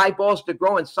miracles for eyeballs to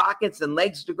grow in sockets and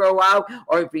legs to grow out,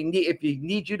 or if he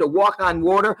needs you to walk on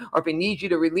water, or if he needs you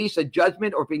to release a judgment,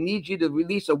 or if he needs you to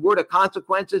release a word of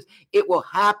consequences, it will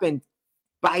happen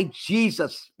by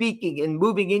Jesus speaking and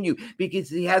moving in you, because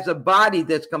he has a body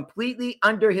that's completely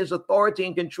under his authority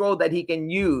and control that he can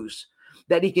use,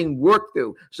 that he can work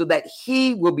through, so that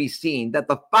he will be seen, that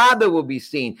the Father will be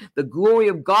seen, the glory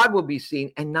of God will be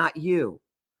seen, and not you.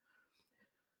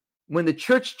 When the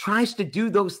church tries to do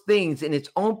those things in its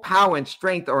own power and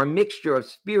strength, or a mixture of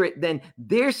spirit, then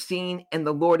they're seen and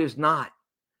the Lord is not.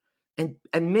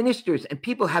 And ministers and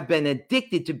people have been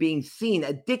addicted to being seen,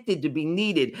 addicted to be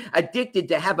needed, addicted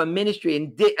to have a ministry,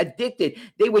 and addicted.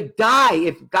 They would die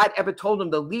if God ever told them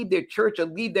to leave their church or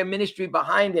leave their ministry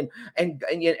behind and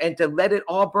to let it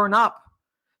all burn up.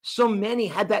 So many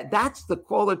had that. That's the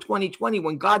call of 2020,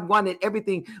 when God wanted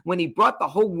everything, when he brought the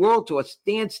whole world to a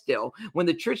standstill, when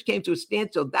the church came to a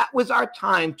standstill. That was our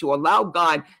time to allow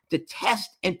God to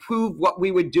test and prove what we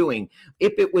were doing.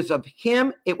 If it was of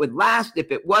him, it would last.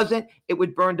 If it wasn't, it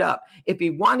would burn up. If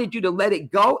he wanted you to let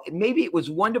it go, maybe it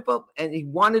was wonderful, and he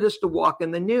wanted us to walk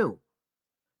in the new.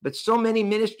 But so many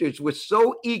ministers were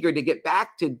so eager to get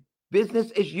back to business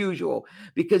as usual,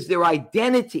 because their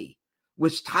identity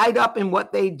was tied up in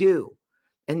what they do.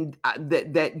 And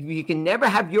that you can never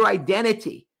have your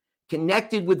identity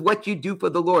connected with what you do for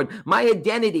the Lord. My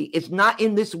identity is not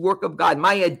in this work of God.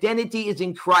 My identity is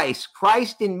in Christ.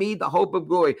 Christ in me, the hope of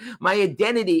glory. My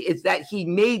identity is that he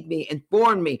made me and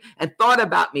formed me and thought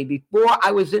about me before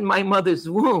I was in my mother's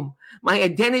womb. My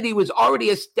identity was already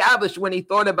established when he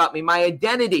thought about me. My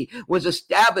identity was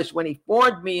established when he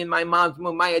formed me in my mom's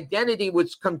womb. My identity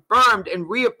was confirmed and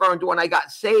reaffirmed when I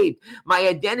got saved. My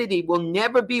identity will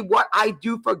never be what I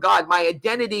do for God. My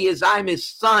identity is I'm his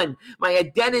son. My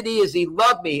identity is he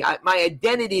loved me. My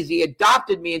identity is he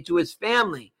adopted me into his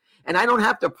family. And I don't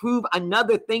have to prove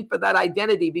another thing for that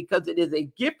identity, because it is a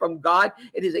gift from God.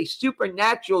 It is a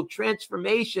supernatural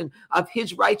transformation of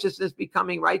his righteousness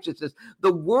becoming righteousness.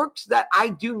 The works that I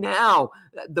do now,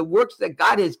 the works that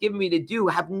God has given me to do,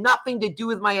 have nothing to do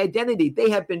with my identity.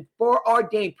 They have been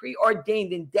foreordained,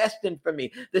 preordained, and destined for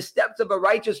me. The steps of a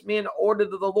righteous man are ordered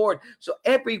to the Lord. So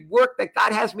every work that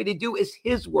God has me to do is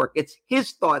his work. It's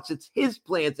his thoughts. It's his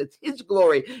plans. It's his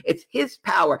glory. It's his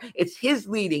power. It's his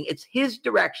leading. It's his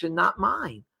direction, not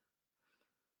mine.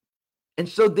 And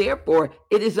so therefore,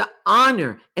 it is an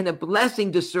honor and a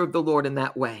blessing to serve the Lord in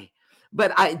that way.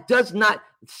 But it does not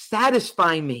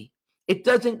satisfy me. It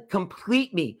doesn't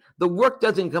complete me. The work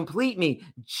doesn't complete me.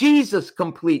 Jesus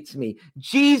completes me.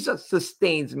 Jesus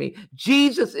sustains me.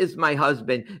 Jesus is my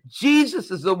husband.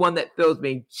 Jesus is the one that fills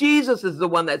me. Jesus is the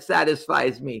one that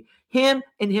satisfies me. Him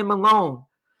and him alone.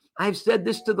 I've said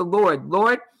this to the Lord.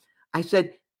 Lord, I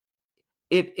said,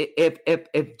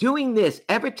 if doing this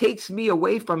ever takes me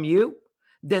away from you,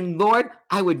 then Lord,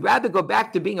 I would rather go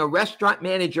back to being a restaurant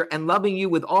manager and loving you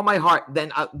with all my heart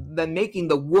than making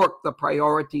the work the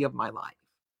priority of my life.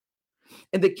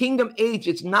 In the kingdom age,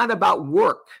 it's not about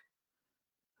work.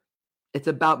 It's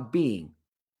about being.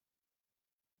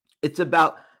 It's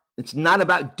not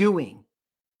about doing.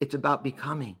 It's about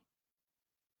becoming.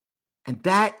 And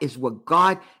that is what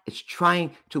God is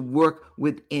trying to work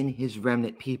within his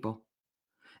remnant people.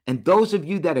 And those of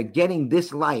you that are getting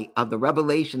this light of the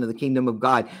revelation of the kingdom of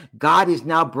God, God is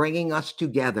now bringing us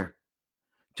together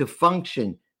to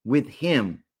function with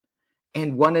him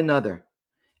and one another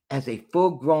as a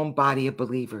full-grown body of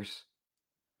believers,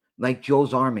 like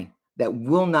Joe's army, that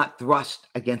will not thrust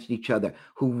against each other,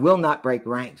 who will not break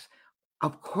ranks.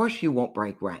 Of course you won't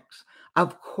break ranks.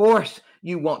 Of course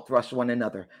you won't thrust one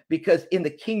another, because in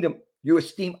the kingdom, you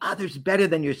esteem others better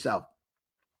than yourself.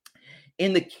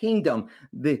 In the kingdom,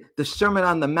 the Sermon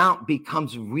on the Mount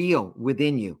becomes real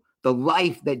within you. The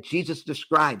life that Jesus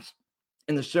describes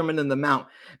in the Sermon on the Mount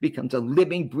becomes a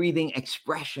living, breathing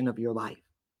expression of your life.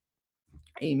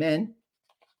 Amen.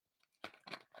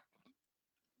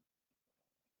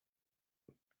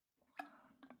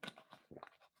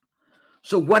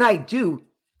 So what I do,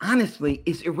 honestly,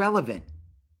 is irrelevant.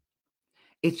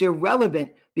 It's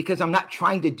irrelevant because I'm not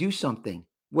trying to do something.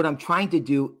 What I'm trying to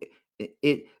do,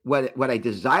 what I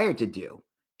desire to do,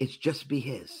 is just be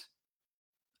his.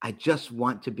 I just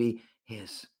want to be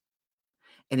his.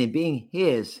 And in being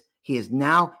his, he is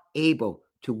now able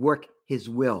to work his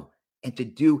will and to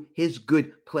do his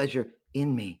good pleasure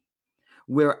in me,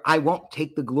 where I won't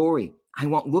take the glory. I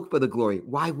won't look for the glory.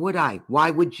 Why would I?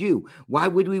 Why would you? Why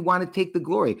would we want to take the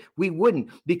glory? We wouldn't,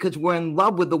 because we're in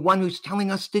love with the one who's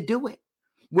telling us to do it.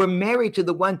 We're married to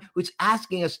the one who's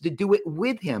asking us to do it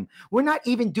with him. We're not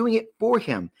even doing it for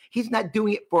him. He's not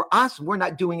doing it for us. We're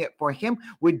not doing it for him.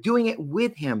 We're doing it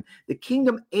with him. The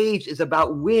kingdom age is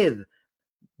about with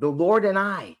the Lord and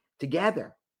I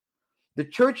together. The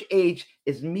church age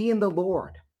is me and the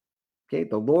Lord. Okay,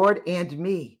 the Lord and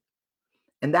me.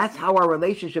 And that's how our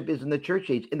relationship is in the church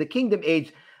age. In the kingdom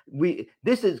age,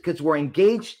 this is because we're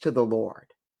engaged to the Lord.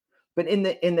 But in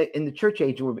the church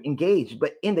age, we're engaged.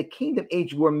 But in the kingdom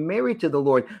age, we're married to the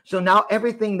Lord. So now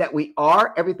everything that we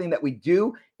are, everything that we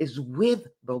do is with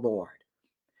the Lord.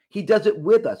 He does it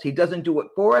with us. He doesn't do it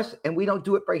for us, and we don't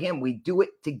do it for him. We do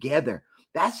it together.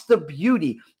 That's the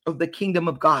beauty of the kingdom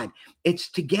of God. It's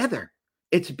together.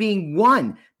 It's being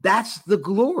one. That's the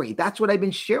glory. That's what I've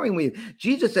been sharing with you.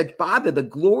 Jesus said, Father, the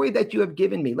glory that you have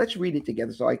given me. Let's read it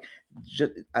together. So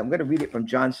I'm going to read it from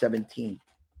John 17.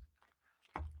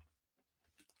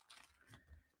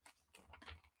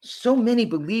 So many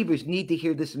believers need to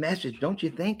hear this message, don't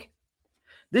you think?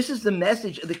 This is the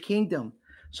message of the kingdom.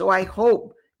 So I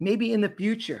hope maybe in the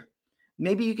future,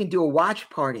 maybe you can do a watch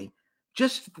party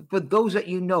just for those that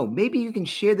you know. Maybe you can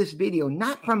share this video,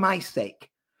 not for my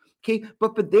sake, okay,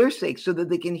 but for their sake, so that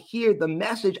they can hear the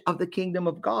message of the kingdom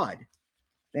of God.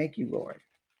 Thank you, Lord.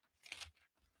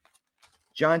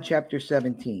 John chapter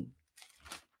 17.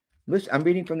 Listen, I'm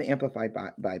reading from the Amplified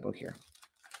Bible here.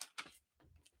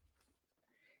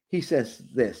 He says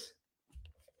this.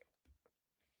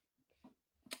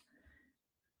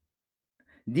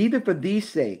 Neither for these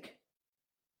sake.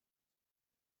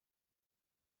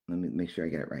 Let me make sure I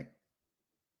get it right.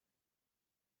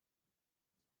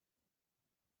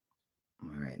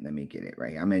 All right, let me get it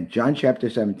right. I'm in John chapter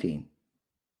 17,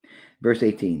 verse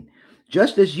 18.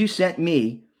 Just as you sent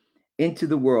me into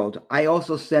the world, I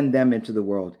also send them into the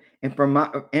world. And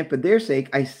for their sake,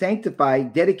 I sanctify,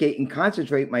 dedicate, and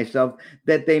concentrate myself,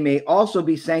 that they may also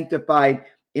be sanctified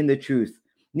in the truth.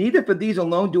 Neither for these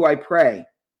alone do I pray.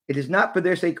 It is not for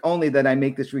their sake only that I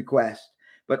make this request,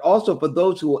 but also for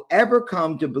those who will ever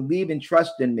come to believe and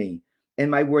trust in me and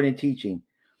my word and teaching,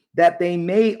 that they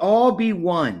may all be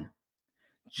one,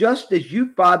 just as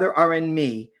you, Father, are in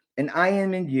me and I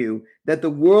am in you, that the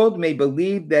world may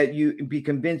believe, that you be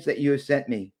convinced that you have sent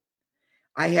me.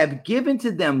 I have given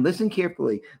to them, listen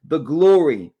carefully, the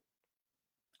glory.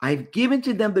 I've given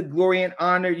to them the glory and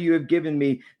honor you have given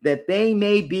me, that they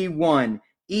may be one,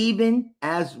 even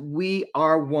as we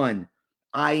are one.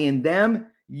 I in them,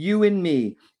 you in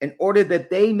me, in order that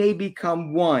they may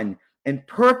become one and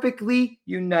perfectly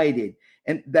united,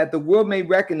 and that the world may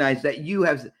recognize that you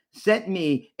have sent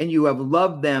me and you have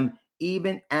loved them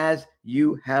even as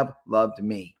you have loved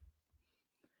me.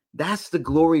 That's the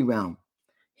glory realm.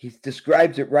 He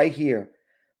describes it right here.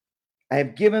 I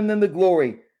have given them the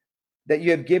glory that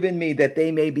you have given me, that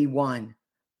they may be one.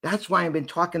 That's why I've been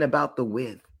talking about the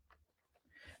with.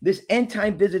 This end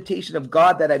time visitation of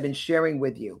God that I've been sharing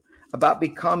with you about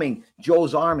becoming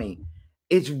Joel's army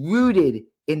is rooted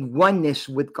in oneness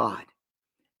with God.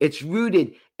 It's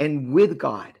rooted in with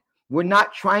God. We're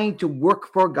not trying to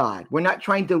work for God. We're not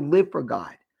trying to live for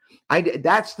God.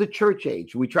 That's the church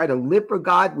age. We try to live for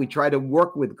God. We try to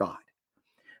work with God.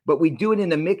 But we do it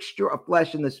in a mixture of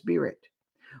flesh and the spirit.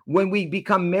 When we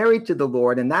become married to the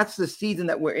Lord, and that's the season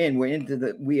that we're in,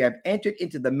 we have entered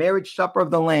into the marriage supper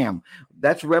of the Lamb.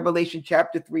 That's Revelation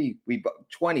chapter 3,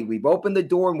 20. We've opened the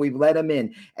door and we've let him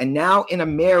in. And now in a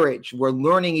marriage, we're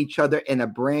learning each other in a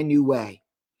brand new way.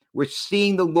 We're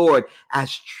seeing the Lord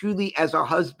as truly as our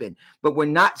husband, but we're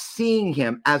not seeing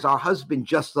him as our husband,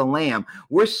 just the lamb.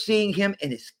 We're seeing him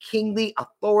in his kingly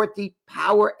authority,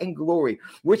 power, and glory.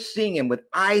 We're seeing him with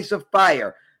eyes of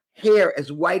fire, hair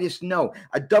as white as snow,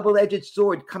 a double-edged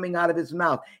sword coming out of his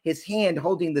mouth, his hand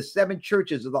holding the 7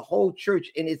 churches of the whole church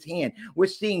in his hand. We're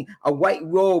seeing a white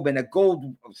robe and a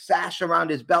gold sash around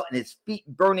his belt, and his feet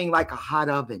burning like a hot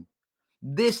oven.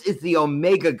 This is the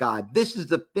Omega God. This is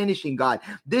the finishing God.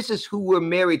 This is who we're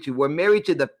married to. We're married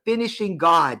to the finishing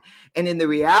God. And in the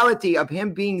reality of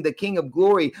him being the King of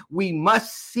glory, we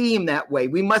must see him that way.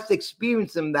 We must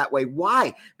experience him that way.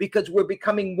 Why? Because we're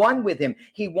becoming one with him.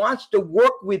 He wants to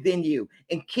work within you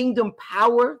in kingdom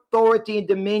power, authority, and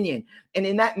dominion. And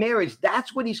in that marriage,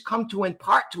 that's what he's come to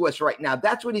impart to us right now.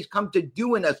 That's what he's come to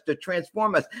do in us, to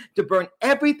transform us, to burn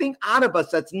everything out of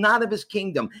us that's not of his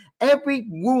kingdom. Every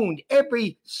wound,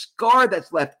 every scar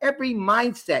that's left, every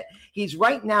mindset, he's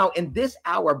right now in this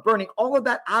hour burning all of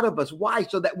that out of us. Why?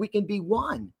 So that we can be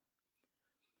one.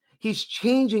 He's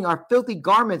changing our filthy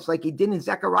garments like he did in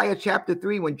Zechariah chapter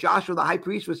 3 when Joshua the high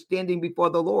priest was standing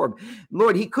before the Lord.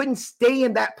 Lord, he couldn't stay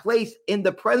in that place in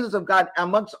the presence of God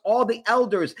amongst all the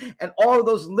elders and all of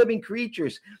those living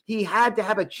creatures. He had to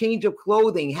have a change of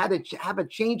clothing, he had to have a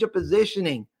change of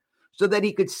positioning so that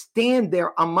he could stand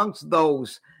there amongst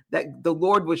those that the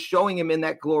Lord was showing him in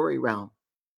that glory realm.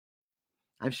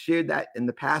 I've shared that in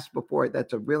the past before.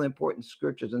 That's a real important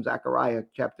scriptures in Zechariah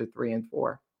chapter 3 and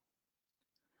 4.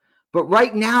 But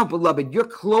right now, beloved, your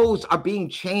clothes are being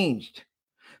changed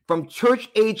from church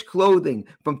age clothing,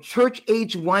 from church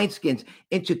age wineskins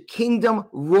into kingdom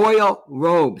royal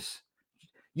robes.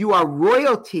 You are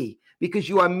royalty because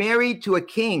you are married to a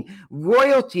king.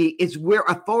 Royalty is where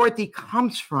authority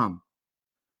comes from.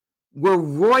 We're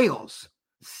royals,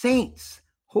 saints,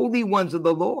 holy ones of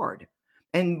the Lord.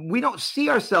 And we don't see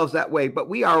ourselves that way, but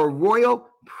we are a royal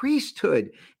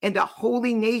priesthood and a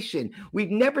holy nation.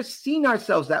 We've never seen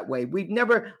ourselves that way. We've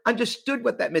never understood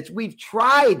what that means. We've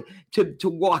tried to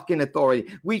walk in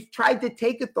authority. We've tried to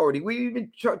take authority. We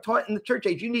even taught in the church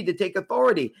age, you need to take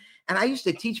authority. And I used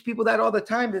to teach people that all the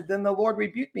time. But then the Lord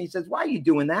rebuked me. He says, why are you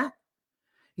doing that?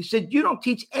 He said, you don't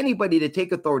teach anybody to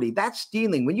take authority. That's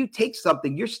stealing. When you take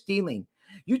something, you're stealing.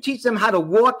 You teach them how to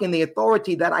walk in the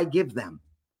authority that I give them.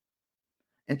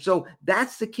 And so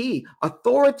that's the key.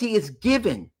 Authority is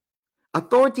given.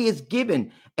 Authority is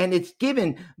given, and it's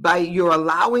given by your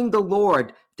allowing the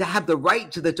Lord to have the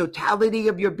right to the totality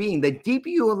of your being. The deeper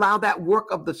you allow that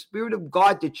work of the Spirit of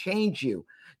God to change you,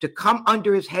 to come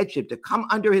under his headship, to come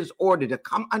under his order, to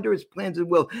come under his plans and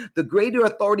will, the greater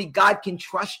authority God can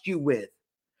trust you with.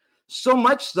 So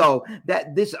much so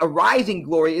that this arising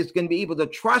glory is going to be able to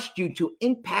trust you to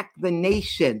impact the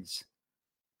nations.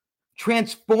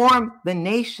 Transform the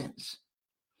nations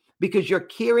because you're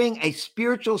carrying a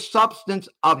spiritual substance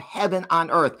of heaven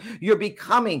on earth. You're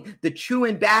becoming the true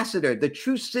ambassador, the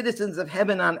true citizens of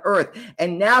heaven on earth.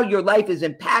 And now your life is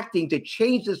impacting to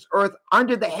change this earth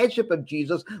under the headship of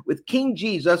Jesus, with King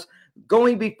Jesus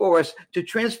going before us to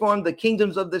transform the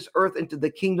kingdoms of this earth into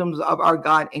the kingdoms of our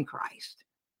God in Christ.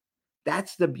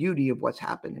 That's the beauty of what's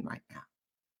happening right now.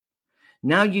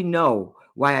 Now you know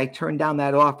why I turned down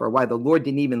that offer, why the Lord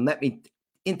didn't even let me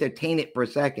entertain it for a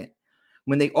second.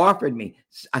 When they offered me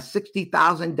a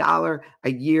 $60,000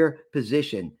 a year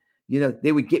position,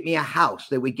 they would get me a house,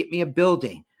 they would get me a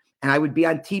building, and I would be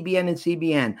on TBN and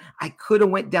CBN. I could have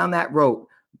went down that road,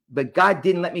 but God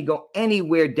didn't let me go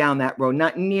anywhere down that road,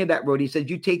 not near that road. He said,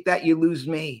 you take that, you lose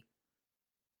me.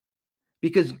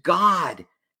 Because God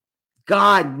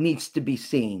needs to be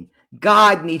seen.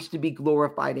 God needs to be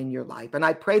glorified in your life. And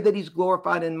I pray that he's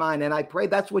glorified in mine. And I pray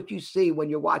that's what you see when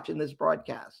you're watching this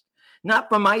broadcast. Not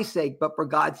for my sake, but for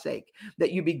God's sake.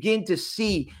 That you begin to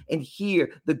see and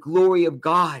hear the glory of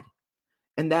God.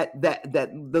 And that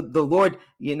the Lord,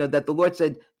 that the Lord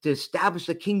said to establish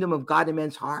the kingdom of God in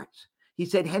men's hearts. He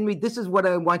said, Henry, this is what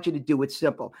I want you to do. It's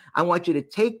simple. I want you to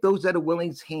take those that are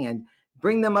willing's hand,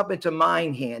 bring them up into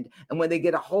mine hand. And when they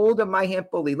get a hold of my hand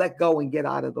fully, let go and get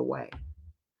out of the way.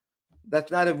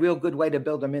 That's not a real good way to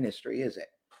build a ministry, is it?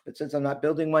 But since I'm not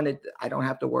building one, I don't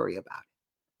have to worry about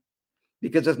it.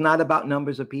 Because it's not about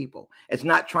numbers of people. It's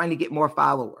not trying to get more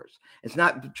followers. It's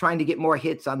not trying to get more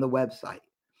hits on the website.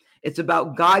 It's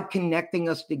about God connecting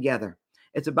us together.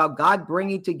 It's about God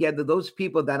bringing together those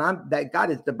people that God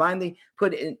has divinely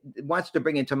wants to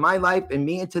bring into my life and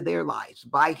me into their lives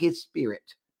by his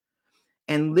Spirit.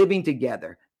 And living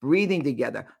together, breathing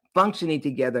together, functioning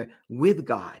together with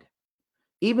God.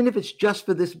 Even if it's just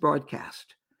for this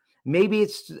broadcast. Maybe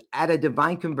it's at a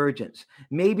divine convergence.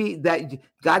 Maybe that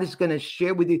God is going to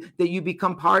share with you that you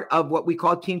become part of what we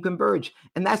call Team Converge.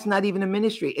 And that's not even a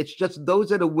ministry. It's just those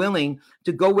that are willing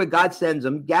to go where God sends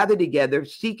them, gather together,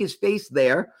 seek his face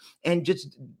there, and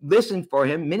just listen for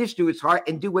him, minister to his heart,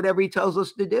 and do whatever he tells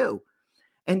us to do.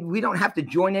 And we don't have to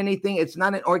join anything. It's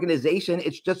not an organization.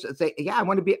 It's just say, yeah, I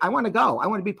want to go. I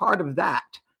want to be part of that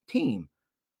team.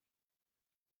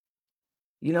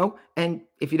 And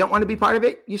if you don't want to be part of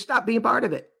it, you stop being part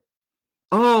of it.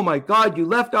 Oh my God, you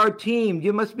left our team.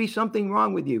 You must be something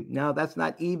wrong with you. No, that's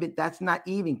not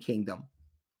even kingdom.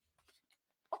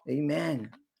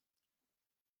 Amen.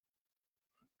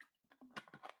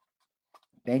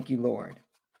 Thank you, Lord.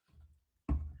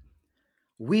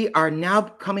 We are now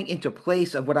coming into a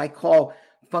place of what I call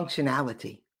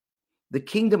functionality. The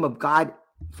kingdom of God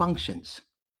functions.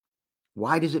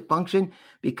 Why does it function?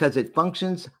 Because it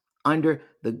functions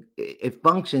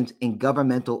in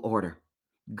governmental order.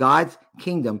 God's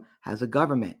kingdom has a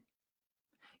government.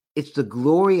 It's the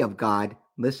glory of God,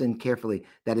 listen carefully,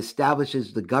 that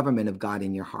establishes the government of God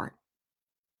in your heart.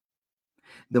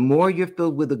 The more you're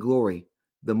filled with the glory,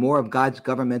 the more of God's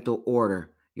governmental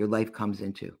order your life comes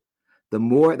into.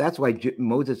 That's why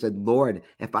Moses said, Lord,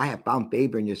 if I have found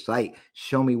favor in your sight,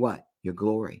 show me what? Your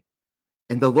glory.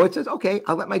 And the Lord says, okay,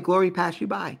 I'll let my glory pass you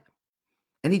by.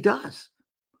 And he does.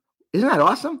 Isn't that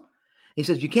awesome? He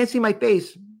says, you can't see my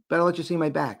face, but I'll let you see my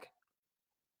back.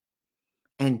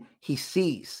 And he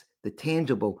sees the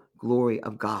tangible glory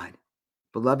of God.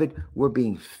 Beloved, we're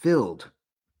being filled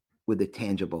with the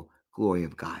tangible glory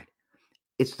of God.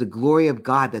 It's the glory of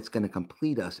God that's going to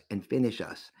complete us and finish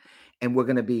us. And we're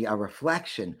going to be a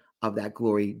reflection of that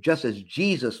glory. Just as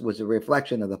Jesus was a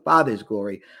reflection of the Father's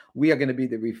glory, we are going to be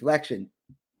the reflection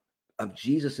of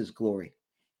Jesus's glory.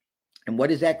 And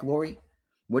what is that glory?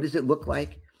 What does it look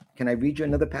like? Can I read you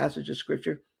another passage of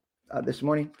scripture this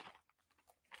morning?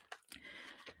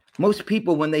 Most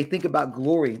people, when they think about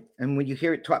glory, and when you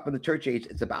hear it taught from the church age,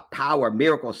 it's about power,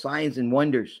 miracles, signs, and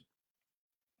wonders.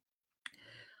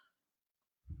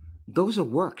 Those are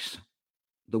works,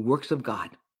 the works of God.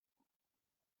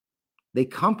 They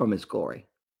come from his glory,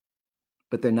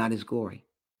 but they're not his glory.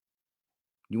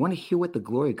 You want to hear what the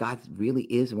glory of God really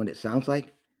is and what it sounds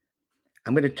like?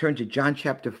 I'm going to turn to John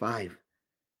chapter 5,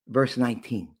 verse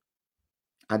 19,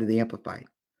 out of the Amplified.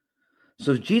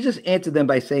 So Jesus answered them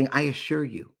by saying, I assure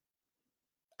you,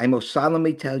 I most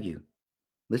solemnly tell you,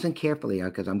 listen carefully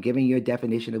because I'm giving you a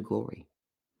definition of glory.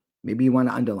 Maybe you want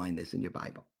to underline this in your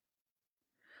Bible.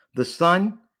 The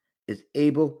Son is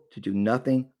able to do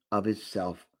nothing of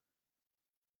himself,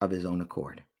 of his own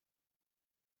accord.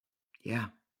 Yeah.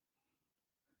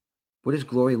 What does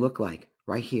glory look like?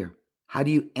 Right here. How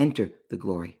do you enter the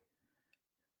glory?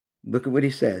 Look at what he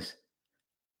says.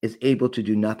 Is able to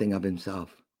do nothing of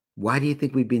himself. Why do you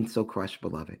think we've been so crushed,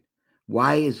 beloved?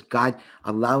 Why is God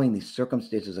allowing these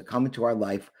circumstances to come into our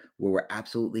life where we're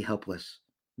absolutely helpless?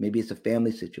 Maybe it's a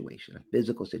family situation, a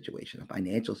physical situation, a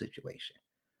financial situation.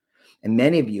 And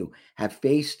many of you have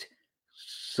faced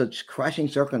such crushing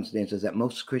circumstances that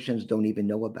most Christians don't even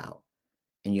know about.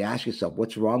 And you ask yourself,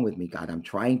 what's wrong with me, God? I'm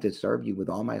trying to serve you with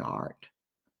all my heart.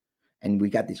 And we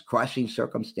got these crushing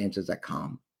circumstances that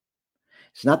come.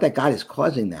 It's not that God is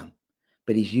causing them,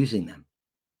 but he's using them.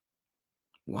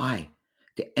 Why?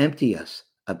 To empty us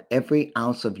of every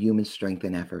ounce of human strength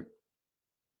and effort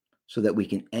so that we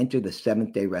can enter the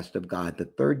seventh day rest of God. The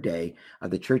third day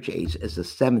of the church age is the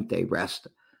seventh day rest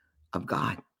of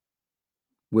God,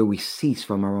 where we cease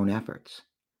from our own efforts.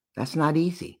 That's not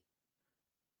easy.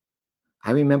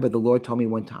 I remember the Lord told me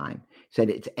one time,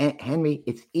 said, Henry,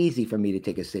 it's easy for me to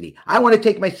take a city. I want to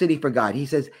take my city for God. He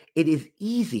says, it is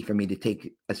easy for me to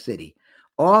take a city.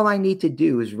 All I need to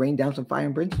do is rain down some fire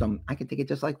and brimstone. I can take it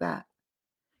just like that.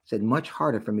 He said, much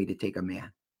harder for me to take a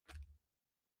man.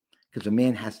 Because a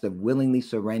man has to willingly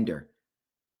surrender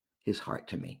his heart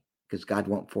to me. Because God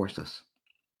won't force us.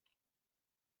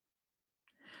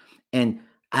 And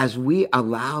as we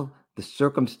allow the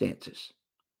circumstances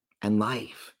and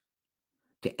life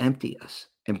to empty us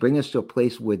and bring us to a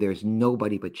place where there's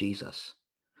nobody but Jesus.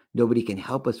 Nobody can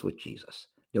help us with Jesus.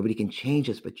 Nobody can change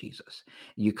us but Jesus.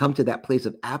 You come to that place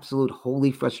of absolute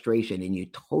holy frustration and you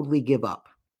totally give up.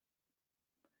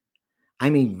 I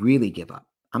mean, really give up.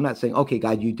 I'm not saying, okay,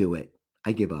 God, you do it.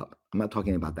 I give up. I'm not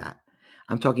talking about that.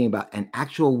 I'm talking about an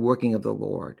actual working of the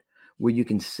Lord where you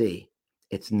can see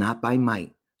it's not by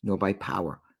might nor by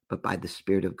power, but by the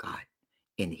Spirit of God.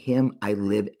 In him I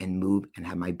live and move and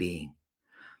have my being.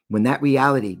 When that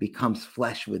reality becomes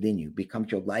flesh within you,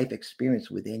 becomes your life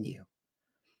experience within you,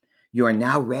 you are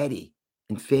now ready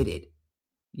and fitted,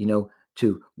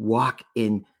 to walk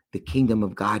in the kingdom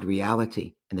of God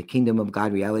reality, and the kingdom of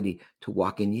God reality to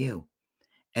walk in you.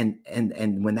 And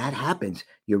when that happens,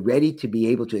 you're ready to be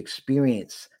able to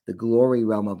experience the glory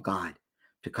realm of God,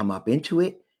 to come up into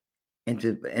it and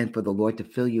for the Lord to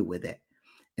fill you with it.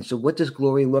 And so what does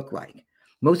glory look like?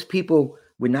 Most people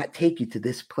would not take you to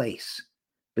this place.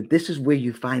 But this is where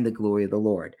you find the glory of the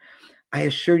Lord. I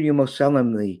assure you most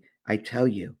solemnly, I tell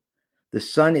you, the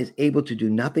Son is able to do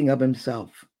nothing of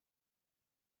himself.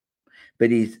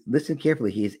 But listen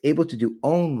carefully, he is able to do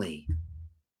only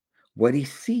what he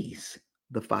sees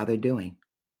the Father doing.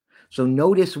 So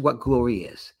notice what glory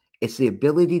is. It's the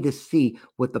ability to see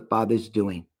what the Father's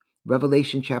doing.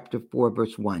 Revelation chapter 4,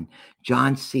 verse 1.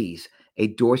 John sees a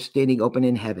door standing open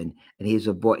in heaven, and he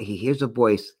hears a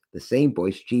voice, the same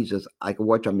voice, Jesus, like a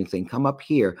watchman saying, come up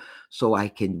here so I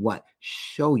can what?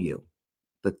 Show you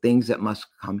the things that must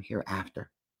come hereafter.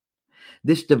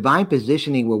 This divine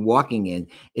positioning we're walking in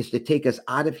is to take us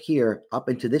out of here up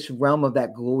into this realm of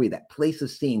that glory, that place of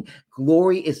seeing.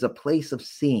 Glory is a place of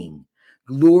seeing.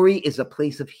 Glory is a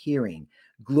place of hearing.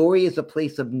 Glory is a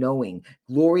place of knowing.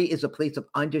 Glory is a place of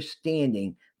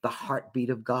understanding the heartbeat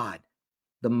of God,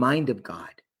 the mind of God,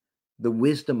 the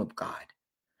wisdom of God.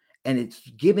 And it's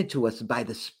given to us by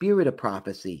the spirit of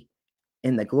prophecy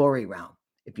in the glory realm.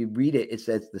 If you read it, it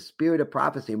says the spirit of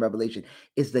prophecy in Revelation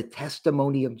is the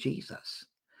testimony of Jesus.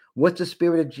 What's the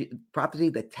spirit of prophecy?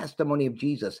 The testimony of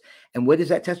Jesus. And what is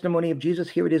that testimony of Jesus?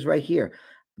 Here it is right here.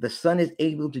 The Son is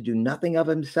able to do nothing of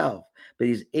himself, but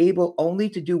he's able only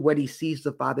to do what he sees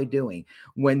the Father doing.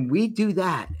 When we do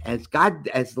that, as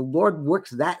the Lord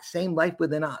works that same life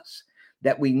within us,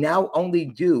 that we now only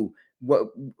do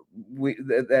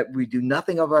that we do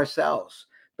nothing of ourselves,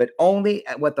 but only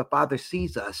at what the Father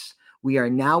sees us, we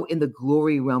are now in the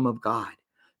glory realm of God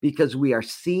because we are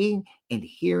seeing and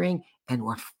hearing and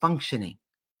we're functioning.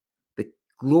 The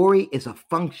glory is a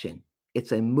function.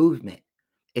 It's a movement.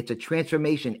 It's a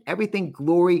transformation. Everything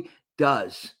glory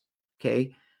does,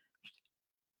 okay,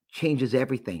 changes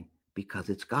everything because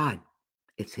it's God.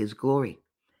 It's his glory.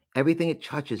 Everything it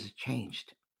touches is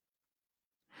changed.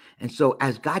 And so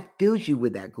as God fills you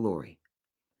with that glory,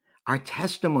 our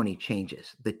testimony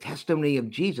changes. The testimony of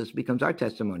Jesus becomes our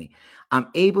testimony. I'm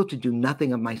able to do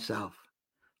nothing of myself.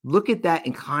 Look at that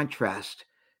in contrast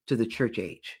to the church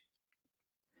age,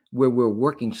 where we're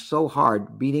working so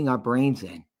hard, beating our brains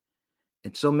in.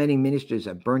 And so many ministers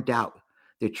are burnt out.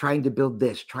 They're trying to build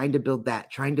this, trying to build that,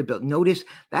 trying to build. Notice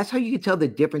that's how you can tell the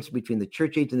difference between the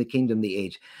church age and the kingdom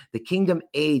age. The kingdom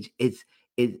age is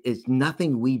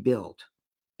nothing we build.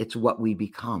 It's what we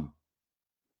become.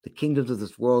 The kingdoms of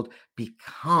this world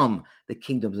become the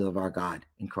kingdoms of our God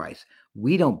in Christ.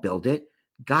 We don't build it.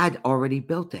 God already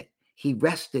built it. He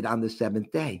rested on the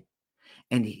seventh day.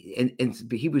 And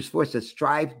Hebrews 4 says,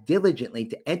 strive diligently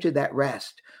to enter that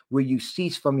rest where you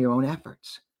cease from your own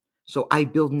efforts. So I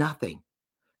build nothing.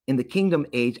 In the kingdom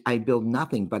age, I build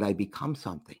nothing, but I become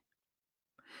something.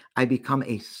 I become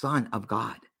a son of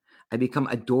God. I become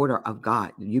a daughter of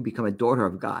God. You become a daughter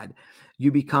of God.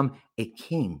 You become a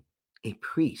king, a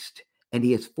priest, and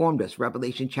he has formed us,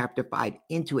 Revelation chapter 5,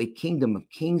 into a kingdom of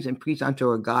kings and priests unto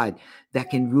our God that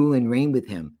can rule and reign with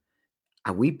him.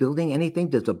 Are we building anything?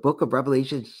 Does the book of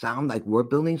Revelation sound like we're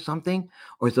building something?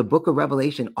 Or is the book of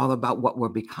Revelation all about what we're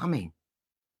becoming?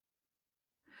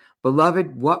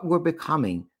 Beloved, what we're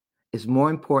becoming is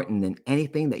more important than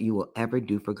anything that you will ever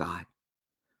do for God.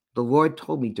 The Lord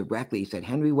told me directly, he said,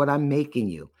 Henry, what I'm making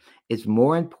you is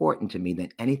more important to me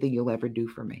than anything you'll ever do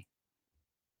for me.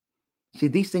 See,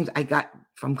 these things I got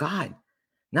from God,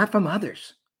 not from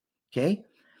others, okay?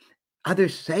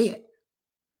 Others say it,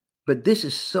 but this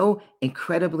is so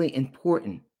incredibly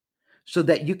important so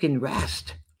that you can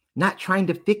rest, not trying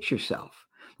to fix yourself,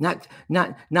 not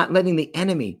letting the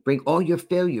enemy bring all your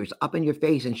failures up in your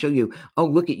face and show you, oh,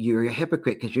 look at you, you're a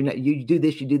hypocrite because you do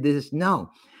this. No,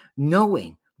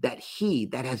 knowing that he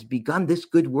that has begun this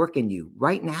good work in you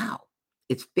right now,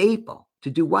 it's faithful to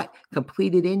do what?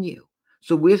 Complete it in you.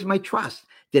 So where's my trust?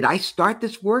 Did I start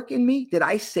this work in me? Did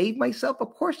I save myself?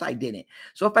 Of course I didn't.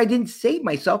 So if I didn't save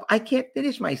myself, I can't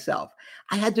finish myself.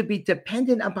 I had to be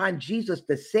dependent upon Jesus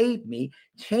to save me,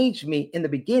 change me in the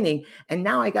beginning. And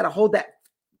now I got to hold that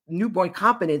newborn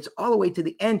confidence all the way to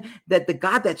the end that the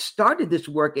God that started this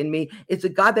work in me is the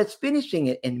God that's finishing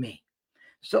it in me.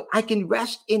 So I can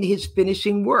rest in his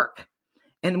finishing work.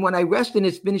 And when I rest in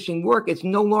his finishing work, it's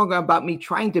no longer about me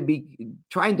trying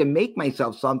to make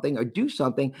myself something or do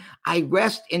something. I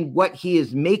rest in what he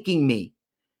is making me,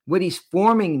 what he's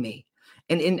forming me.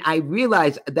 And I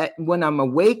realize that when I'm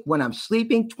awake, when I'm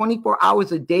sleeping 24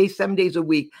 hours a day, 7 days a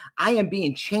week, I am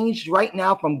being changed right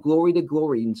now from glory to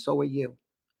glory. And so are you.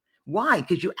 Why?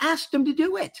 Because you asked him to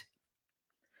do it.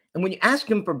 And when you ask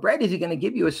him for bread, is he going to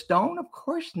give you a stone? Of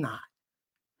course not.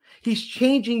 He's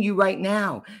changing you right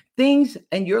now. Things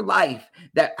in your life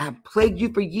that have plagued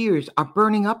you for years are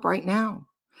burning up right now.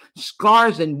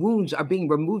 Scars and wounds are being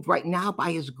removed right now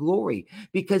by his glory,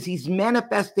 because he's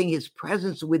manifesting his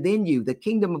presence within you. The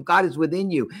kingdom of God is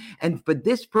within you. And for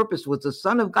this purpose was the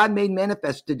Son of God made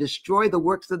manifest, to destroy the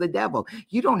works of the devil.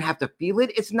 You don't have to feel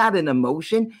it. It's not an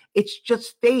emotion. It's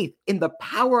just faith in the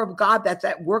power of God that's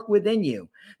at work within you.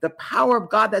 The power of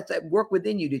God that's at work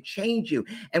within you to change you.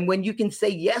 And when you can say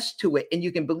yes to it and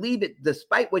you can believe it,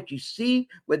 despite what you see,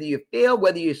 whether you fail,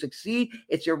 whether you succeed,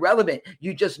 it's irrelevant.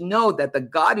 You just know that the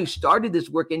God who started this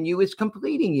work in you is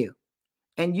completing you.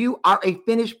 And you are a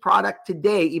finished product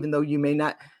today, even though you may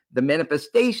not, the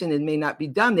manifestation, it may not be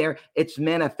done there. It's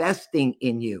manifesting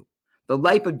in you. The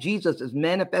life of Jesus is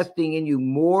manifesting in you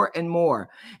more and more.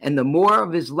 And the more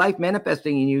of his life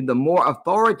manifesting in you, the more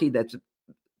authority that's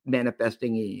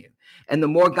manifesting in you, and the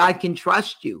more God can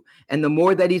trust you, and the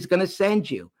more that he's going to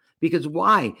send you. Because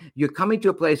why? You're coming to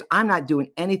a place, I'm not doing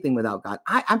anything without God.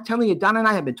 I'm telling you, Donna and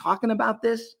I have been talking about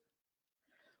this.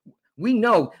 We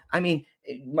know, I mean,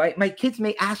 my kids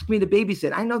may ask me to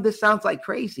babysit. I know this sounds like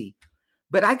crazy,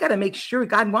 but I got to make sure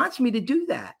God wants me to do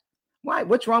that. Why?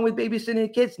 What's wrong with babysitting the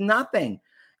kids? Nothing,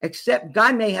 except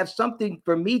God may have something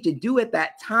for me to do at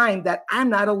that time that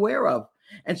I'm not aware of.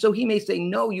 And so he may say,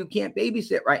 no, you can't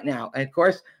babysit right now. And of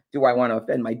course, do I want to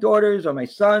offend my daughters or my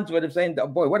sons? What if saying, oh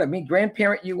boy, what a mean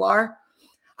grandparent you are.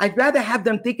 I'd rather have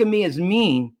them think of me as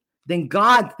mean than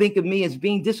God think of me as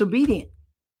being disobedient.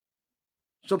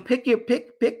 So pick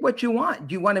what you want.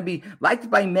 Do you want to be liked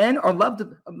by men or loved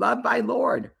by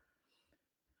Lord?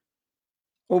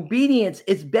 Obedience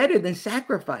is better than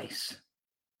sacrifice.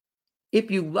 If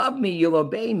you love me, you'll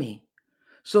obey me.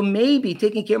 So maybe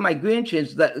taking care of my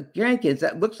grandkids,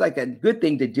 that looks like a good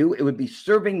thing to do. It would be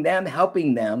serving them,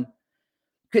 helping them,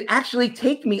 could actually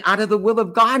take me out of the will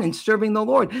of God and serving the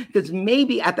Lord. Because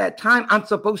maybe at that time, I'm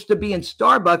supposed to be in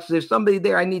Starbucks. There's somebody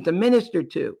there I need to minister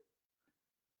to.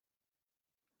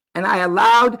 And I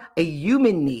allowed a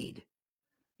human need,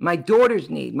 my daughter's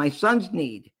need, my son's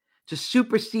need, to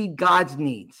supersede God's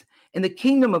needs. In the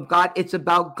kingdom of God, it's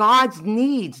about God's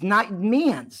needs, not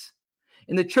man's.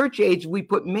 In the church age, we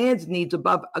put man's needs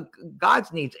above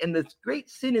God's needs. And the great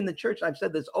sin in the church, I've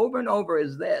said this over and over,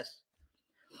 is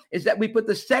that we put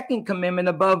the second commandment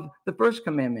above the first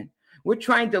commandment. We're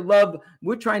trying to love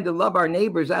our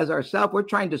neighbors as ourselves. We're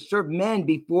trying to serve men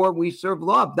before we serve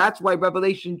love. That's why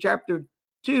Revelation chapter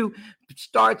 2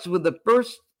 starts with the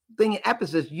first thing in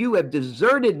Ephesus. You have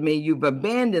deserted me. You've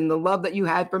abandoned the love that you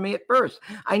had for me at first.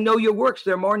 I know your works.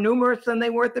 They're more numerous than they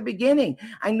were at the beginning.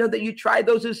 I know that you tried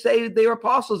those who say they are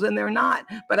apostles and they're not.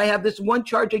 But I have this one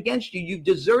charge against you. You've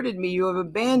deserted me. You have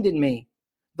abandoned me.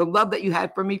 The love that you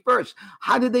had for me first.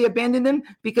 How did they abandon them?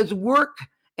 Because work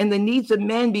and the needs of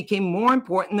men became more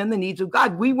important than the needs of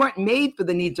God. We weren't made for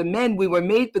the needs of men. We were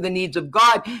made for the needs of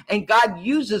God. And God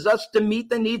uses us to meet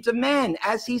the needs of men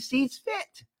as he sees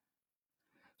fit.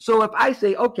 So if I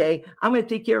say, okay, I'm going to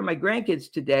take care of my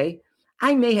grandkids today,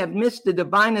 I may have missed the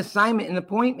divine assignment and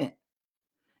appointment.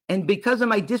 And because of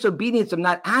my disobedience of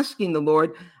not asking the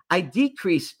Lord, I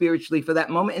decrease spiritually for that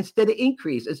moment instead of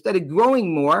increase. Instead of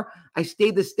growing more, I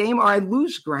stay the same or I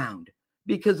lose ground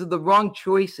because of the wrong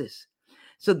choices.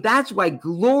 So that's why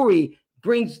glory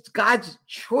brings God's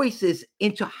choices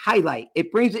into highlight.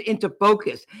 It brings it into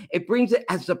focus. It brings it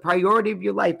as the priority of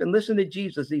your life. And listen to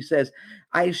Jesus. He says,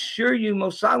 I assure you,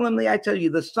 most solemnly, I tell you,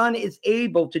 the Son is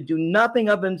able to do nothing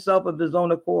of himself of his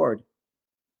own accord.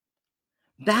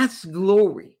 That's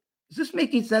glory. Is this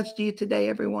making sense to you today,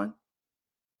 everyone?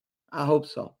 I hope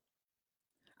so.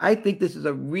 I think this is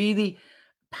a really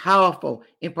powerful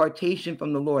impartation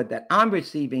from the Lord that I'm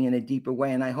receiving in a deeper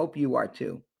way, and I hope you are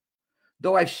too.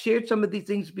 Though I've shared some of these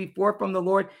things before from the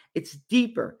Lord, it's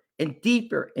deeper and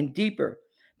deeper and deeper.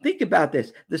 Think about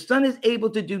this. The Son is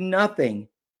able to do nothing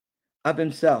of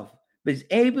himself, but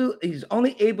he's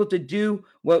only able to do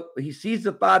what he sees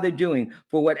the Father doing.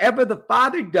 For whatever the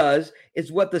Father does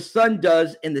is what the Son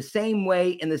does in the same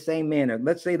way, in the same manner.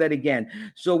 Let's say that again.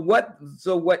 So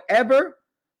whatever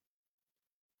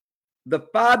the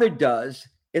Father does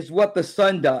is what the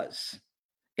Son does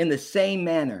in the same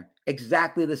manner.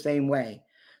 Exactly the same way.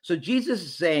 So Jesus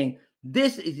is saying,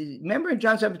 remember in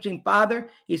John 17, Father,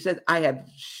 he said, I have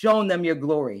shown them your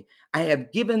glory. I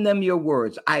have given them your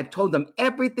words. I have told them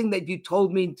everything that you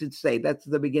told me to say. That's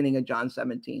the beginning of John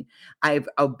 17. I have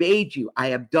obeyed you. I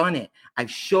have done it.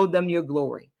 I've showed them your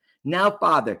glory. Now,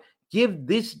 Father, give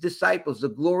these disciples the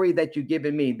glory that you've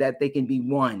given me, that they can be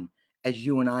one as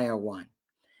you and I are one.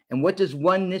 And what does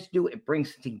oneness do? It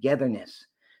brings togetherness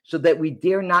so that we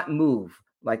dare not move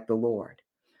like the Lord.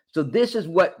 So this is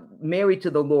what married to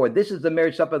the Lord. This is the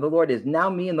marriage supper of the Lord is. Now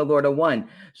me and the Lord are one.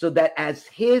 So that as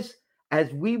his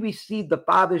as we receive the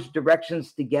Father's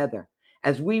directions together,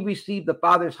 as we receive the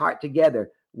Father's heart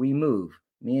together, we move.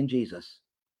 Me and Jesus,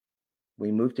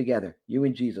 we move together. You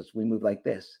and Jesus, we move like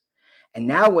this. And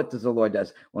now what does the Lord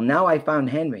does? Well, now I found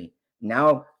Henry.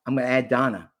 Now I'm going to add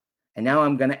Donna. And now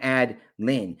I'm going to add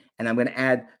Lynn. And I'm going to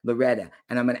add Loretta.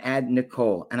 And I'm going to add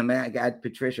Nicole. And I'm going to add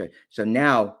Patricia. So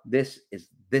now this is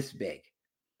this big.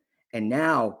 And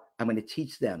now I'm going to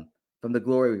teach them from the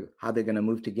glory how they're going to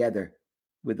move together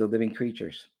with the living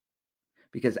creatures.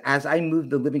 Because as I move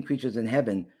the living creatures in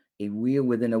heaven, a wheel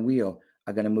within a wheel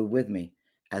are going to move with me.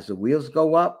 As the wheels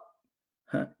go up,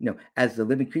 as the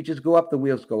living creatures go up, the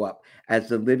wheels go up. As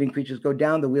the living creatures go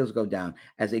down, the wheels go down.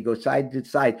 As they go side to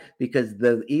side, because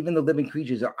even the living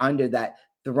creatures are under that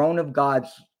throne of God's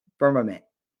firmament.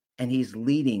 And he's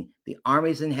leading the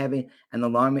armies in heaven and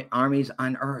the armies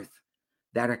on earth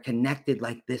that are connected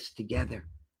like this together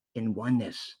in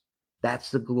oneness.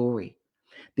 That's the glory.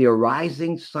 The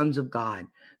arising sons of God,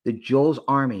 the Joel's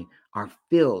army, are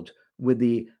filled with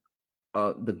the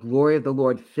glory of the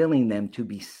Lord, filling them to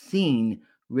be seen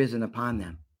risen upon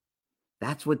them.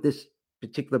 That's what this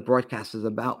particular broadcast is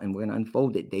about, and we're going to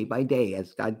unfold it day by day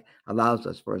as God allows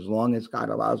us, for as long as God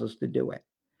allows us to do it.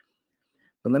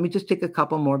 But let me just take a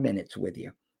couple more minutes with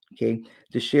you, okay,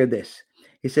 to share this.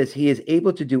 He says he is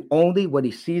able to do only what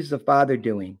he sees the Father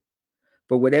doing.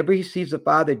 For whatever he sees the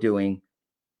Father doing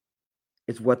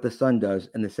is what the Son does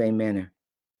in the same manner.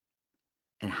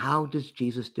 And how does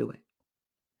Jesus do it?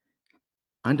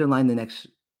 Underline the next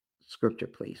scripture,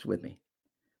 please, with me.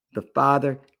 The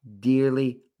Father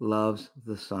dearly loves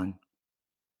the Son,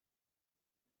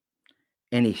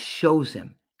 and he shows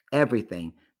him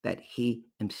everything that he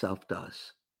himself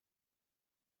does.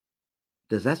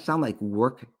 Does that sound like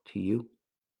work to you?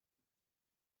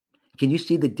 Can you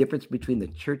see the difference between the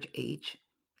church age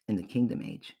and the kingdom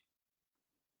age?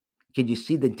 Can you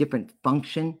see the different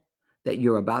function that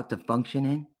you're about to function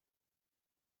in?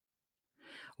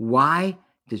 Why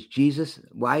is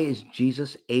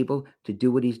Jesus able to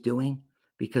do what he's doing?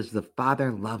 Because the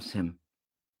Father loves him.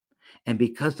 And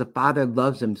because the Father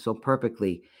loves him so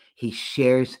perfectly, he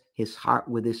shares his heart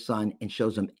with his Son and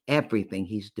shows him everything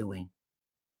he's doing.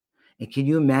 And can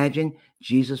you imagine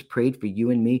Jesus prayed for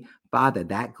you and me? Father,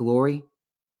 that glory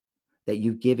that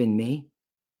you've given me,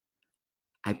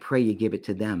 I pray you give it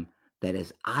to them, that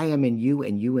as I am in you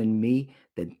and you in me,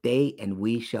 that they and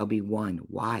we shall be one.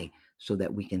 Why? So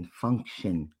that we can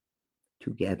function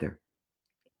together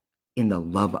in the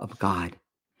love of God.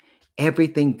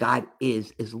 Everything God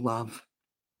is love.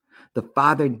 The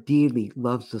Father dearly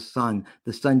loves the Son.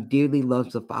 The Son dearly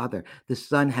loves the Father. The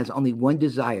Son has only one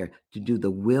desire: to do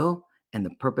the will and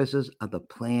the purposes of the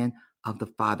plan of the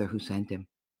Father who sent him.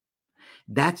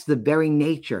 That's the very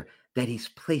nature that he's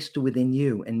placed within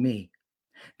you and me.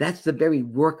 That's the very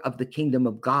work of the kingdom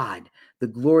of God, the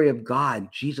glory of God,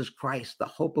 Jesus Christ, the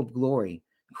hope of glory,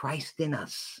 Christ in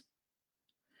us,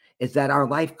 is that our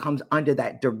life comes under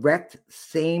that direct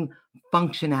same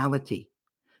functionality,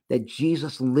 that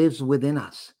Jesus lives within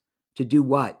us to do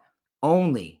what?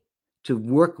 Only to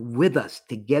work with us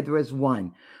together as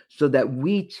one, so that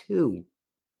we too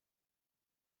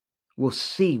will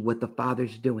see what the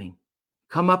Father's doing.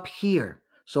 Come up here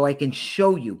so I can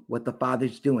show you what the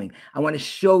Father's doing. I want to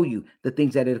show you the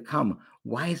things that have come.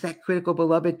 Why is that critical,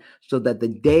 beloved? So that the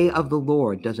day of the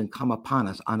Lord doesn't come upon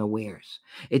us unawares.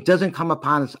 It doesn't come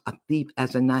upon us a thief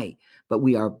as a night, but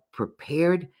we are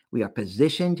prepared, we are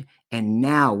positioned, and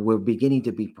now we're beginning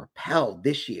to be propelled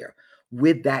this year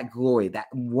with that glory, that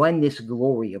oneness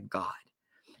glory of God.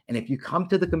 And if you come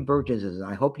to the convergences, and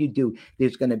I hope you do,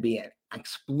 there's going to be an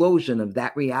explosion of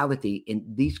that reality in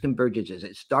these convergences.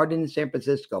 It started in San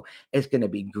Francisco. It's going to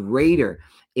be greater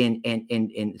in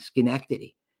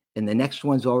Schenectady. And the next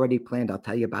one's already planned. I'll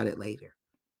tell you about it later.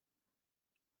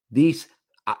 These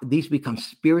become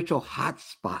spiritual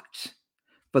hotspots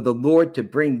for the Lord to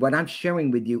bring what I'm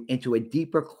sharing with you into a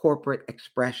deeper corporate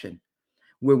expression,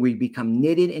 where we become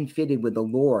knitted and fitted with the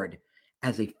Lord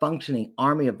as a functioning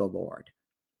army of the Lord,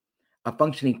 a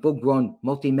functioning, full-grown,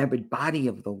 multi-membered body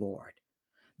of the Lord,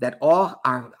 that all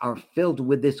are filled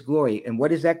with this glory. And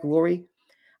what is that glory?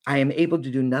 I am able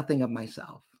to do nothing of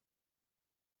myself.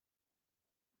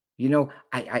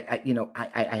 I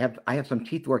have some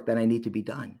teeth work that I need to be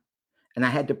done, and I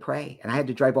had to pray, and I had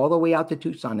to drive all the way out to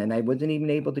Tucson, and I wasn't even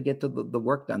able to get to the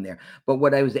work done there. But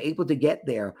what I was able to get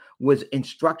there was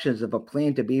instructions of a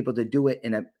plan to be able to do it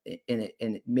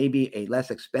in maybe a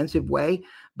less expensive way,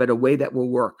 but a way that will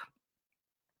work.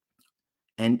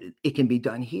 And it can be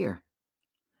done here.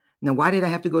 Now, why did I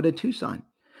have to go to Tucson?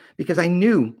 Because I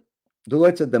knew the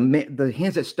Lord said the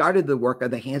hands that started the work are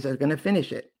the hands that are going to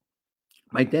finish it.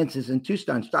 My dentist in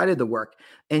Tucson started the work,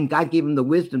 and God gave him the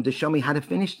wisdom to show me how to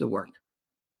finish the work.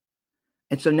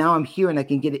 And so now I'm here and I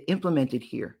can get it implemented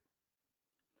here.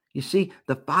 You see,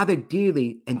 the Father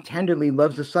dearly and tenderly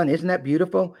loves the Son. Isn't that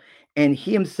beautiful? And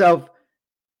he himself,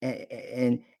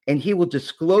 and he will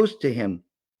disclose to him.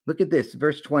 Look at this,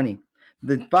 verse 20.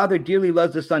 The Father dearly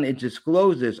loves the Son and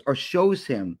discloses or shows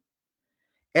him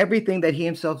everything that he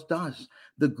himself does.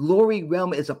 The glory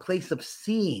realm is a place of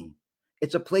seeing.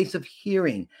 It's a place of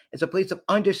hearing. It's a place of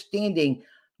understanding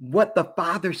what the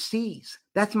Father sees.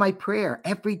 That's my prayer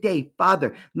every day.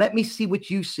 Father, let me see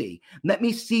what you see. Let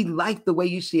me see life the way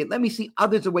you see it. Let me see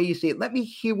others the way you see it. Let me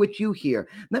hear what you hear.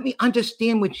 Let me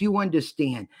understand what you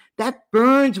understand. That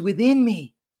burns within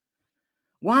me.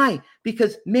 Why?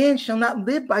 Because man shall not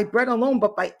live by bread alone,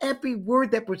 but by every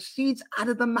word that proceeds out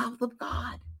of the mouth of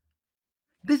God.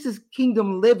 This is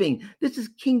kingdom living. This is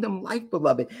kingdom life,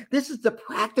 beloved. This is the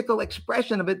practical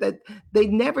expression of it that they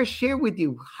never share with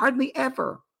you, hardly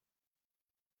ever.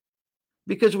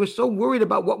 Because we're so worried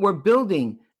about what we're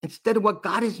building instead of what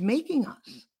God is making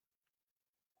us.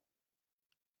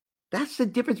 That's the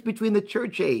difference between the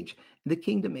church age and the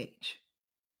kingdom age.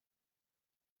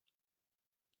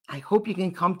 I hope you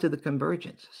can come to the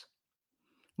convergences.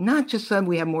 Not just so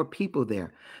we have more people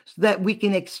there, so that we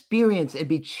can experience and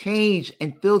be changed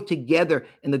and filled together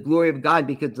in the glory of God.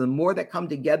 Because the more that come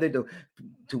together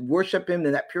to worship him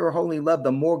in that pure, holy love,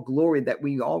 the more glory that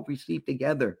we all receive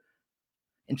together.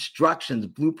 Instructions,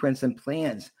 blueprints, and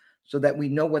plans, so that we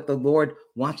know what the Lord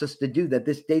wants us to do, that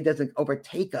this day doesn't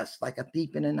overtake us like a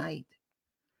thief in the night.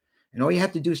 And all you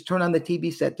have to do is turn on the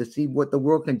TV set to see what the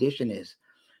world condition is.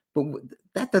 But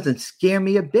that doesn't scare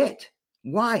me a bit.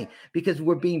 Why? Because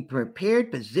we're being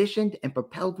prepared, positioned, and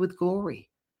propelled with glory.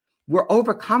 We're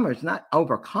overcomers, not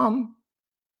overcome.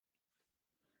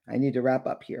 I need to wrap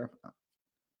up here.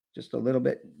 Just a little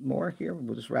bit more here.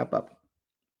 We'll just wrap up.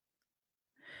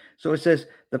 So it says,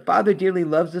 the Father dearly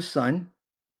loves the Son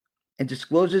and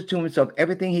discloses to himself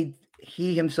everything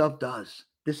he himself does.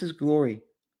 This is glory.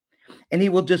 And he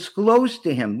will disclose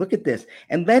to him, look at this,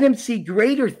 and let him see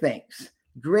greater things,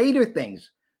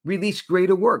 release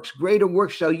greater works. Greater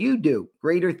works shall you do,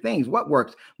 greater things. What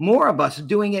works? More of us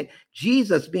doing it.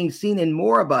 Jesus being seen in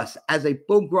more of us as a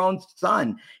full-grown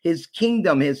Son, his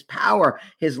kingdom, his power,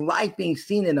 his life being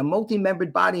seen in a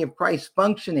multi-membered body of Christ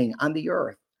functioning on the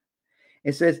earth.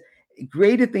 It says,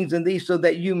 greater things than these, so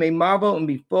that you may marvel and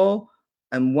be full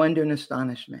and wonder and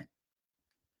astonishment.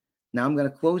 Now I'm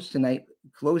going to close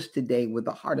today with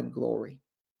the heart of glory.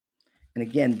 And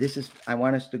again, I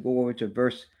want us to go over to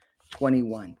verse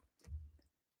 21.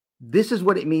 This is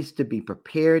what it means to be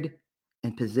prepared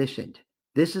and positioned.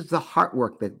 This is the heart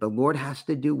work that the Lord has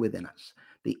to do within us.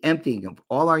 The emptying of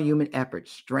all our human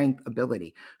efforts, strength,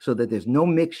 ability, so that there's no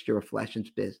mixture of flesh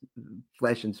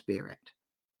and spirit.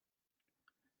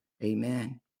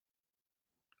 Amen.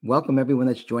 Welcome everyone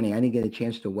that's joining. I didn't get a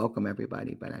chance to welcome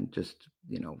everybody, but I'm just,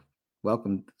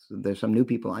 welcome. There's some new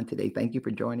people on today. Thank you for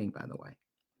joining, by the way.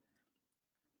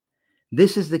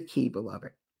 This is the key, beloved.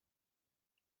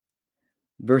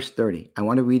 Verse 30. I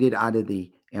want to read it out of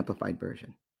the Amplified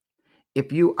Version.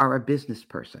 If you are a business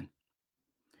person,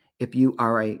 if you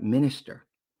are a minister,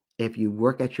 if you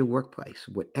work at your workplace,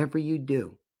 whatever you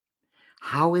do,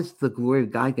 how is the glory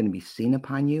of God going to be seen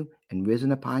upon you and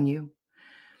risen upon you?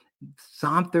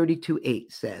 Psalm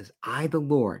 32:8 says, I, the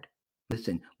Lord,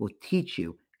 listen, will teach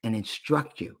you and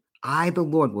instruct you. I, the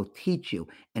Lord, will teach you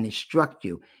and instruct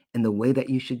you in the way that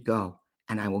you should go,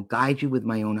 and I will guide you with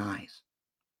my own eyes.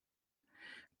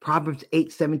 Proverbs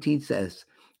 8:17 says,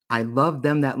 I love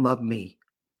them that love me,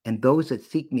 and those that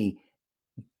seek me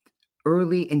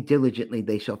early and diligently,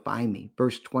 they shall find me.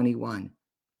 Verse 21.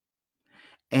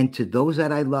 And to those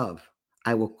that I love,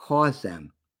 I will cause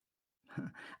them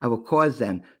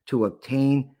to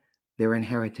obtain their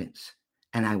inheritance,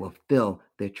 and I will fill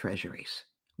their treasuries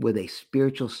with a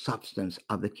spiritual substance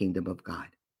of the kingdom of God.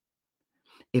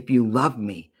 If you love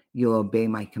me, you'll obey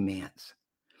my commands.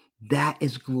 That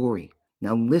is glory.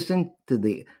 Now listen to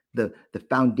the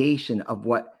foundation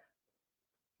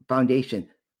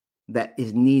that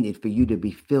is needed for you to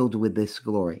be filled with this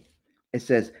glory. It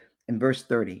says in verse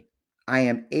 30, I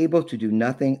am able to do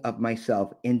nothing of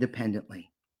myself independently.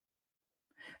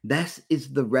 This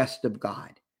is the rest of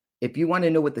God. If you want to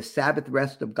know what the Sabbath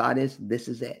rest of God is, this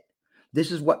is it.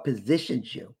 This is what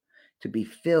positions you to be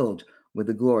filled with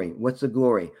the glory. What's the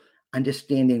glory?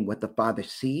 Understanding what the Father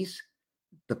sees,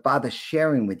 the Father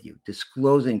sharing with you,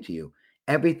 disclosing to you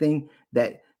everything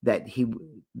that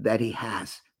he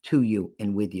has to you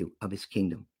and with you of his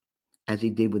kingdom, as he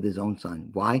did with his own Son.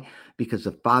 Why? Because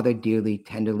the Father dearly,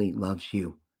 tenderly loves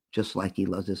you. just like he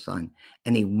loves his son.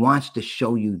 And he wants to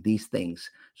show you these things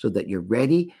so that you're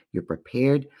ready, you're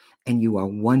prepared, and you are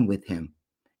one with him.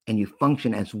 And you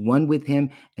function as one with him,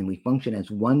 and we function as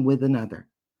one with another.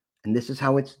 And this is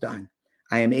how it's done.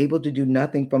 I am able to do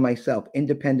nothing for myself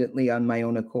independently on my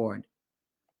own accord.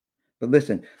 But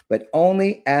listen, but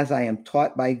only as I am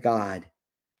taught by God.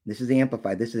 This is the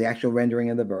Amplified. This is the actual rendering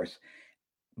of the verse.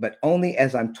 But only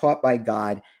as I'm taught by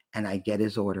God and I get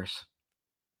his orders.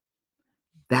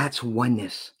 That's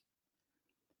oneness.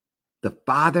 The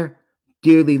Father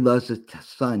dearly loves the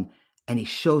Son, and he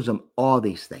shows him all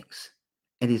these things.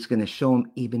 And he's going to show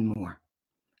him even more.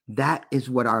 That is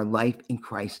what our life in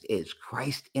Christ is.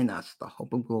 Christ in us, the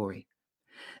hope of glory.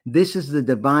 This is the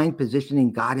divine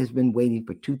positioning God has been waiting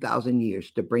for 2,000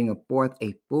 years to bring forth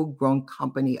a full-grown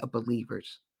company of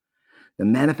believers. The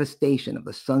manifestation of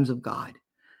the sons of God,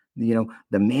 the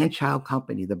man-child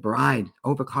company, the bride,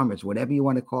 overcomers, whatever you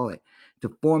want to call it,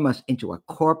 to form us into a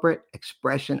corporate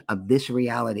expression of this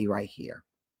reality right here.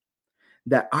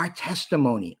 That our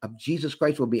testimony of Jesus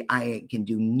Christ will be, I can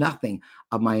do nothing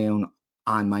of my own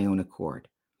on my own accord.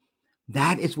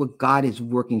 That is what God is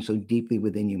working so deeply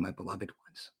within you, my beloved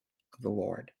ones of the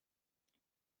Lord.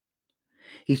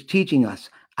 He's teaching us,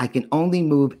 I can only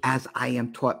move as I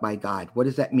am taught by God. What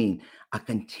does that mean? A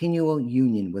continual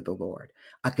union with the Lord,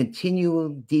 a continual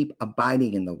deep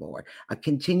abiding in the Lord, a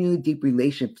continual deep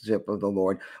relationship with the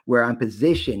Lord, where I'm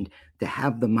positioned to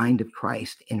have the mind of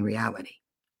Christ in reality,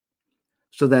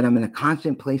 so that I'm in a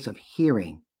constant place of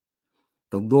hearing.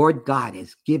 The Lord God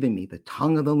has given me the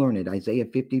tongue of the learned, Isaiah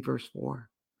 50, verse 4,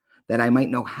 that I might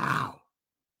know how.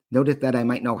 Notice that I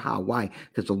might know how. Why?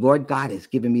 Because the Lord God has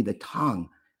given me the tongue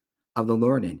of the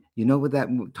learned. You know what that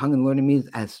tongue of the learned means?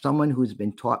 As someone who's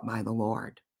been taught by the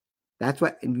Lord. That's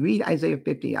what, read Isaiah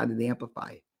 50 out of the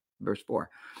Amplified, verse 4.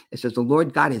 It says, the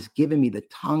Lord God has given me the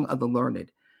tongue of the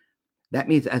learned. That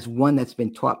means as one that's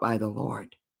been taught by the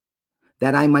Lord,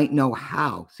 that I might know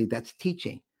how. See, that's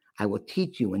teaching. I will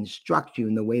teach you, instruct you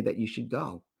in the way that you should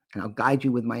go, and I'll guide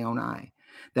you with my own eye,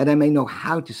 that I may know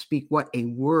how to speak what? A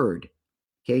word.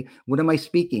 Okay, what am I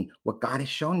speaking? What God has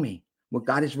shown me, what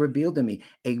God has revealed to me.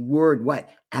 A word, what?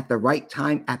 At the right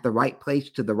time, at the right place,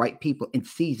 to the right people in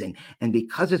season. And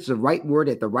because it's the right word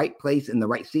at the right place in the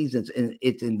right seasons, and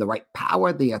it's in the right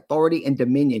power, the authority, and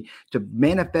dominion to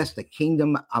manifest the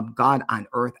kingdom of God on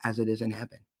earth as it is in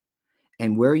heaven.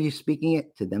 And where are you speaking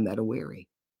it? To them that are weary.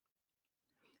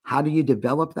 How do you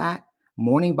develop that?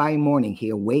 Morning by morning, he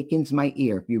awakens my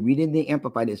ear. If you read in the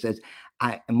Amplified, it says,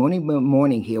 morning by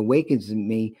morning, he awakens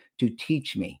me to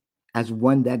teach me as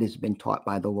one that has been taught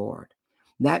by the Lord.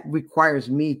 That requires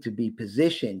me to be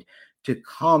positioned to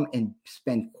come and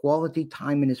spend quality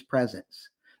time in his presence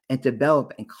and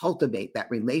develop and cultivate that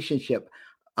relationship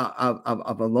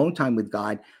of alone time with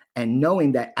God, and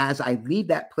knowing that as I leave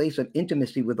that place of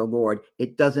intimacy with the Lord,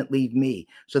 it doesn't leave me,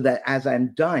 so that as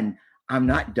I'm done, I'm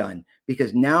not done,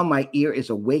 because now my ear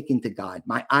is awakened to God.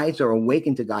 My eyes are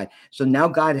awakened to God. So now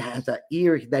God has an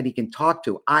ear that he can talk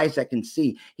to, eyes that can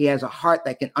see. He has a heart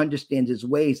that can understand his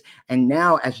ways. And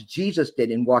now, as Jesus did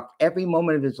and walked every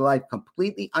moment of his life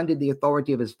completely under the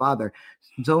authority of his Father,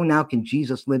 so now can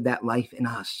Jesus live that life in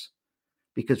us,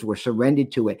 because we're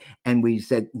surrendered to it. And we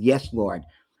said, yes, Lord,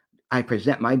 I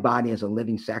present my body as a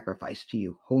living sacrifice to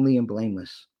you, holy and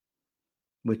blameless,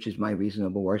 which is my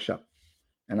reasonable worship.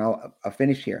 And I'll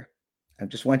finish here. I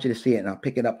just want you to see it, and I'll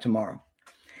pick it up tomorrow.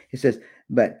 He says,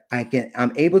 but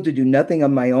I'm able to do nothing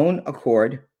of my own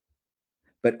accord,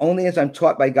 but only as I'm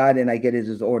taught by God and I get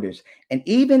his orders. And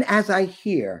even as I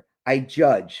hear, I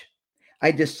judge.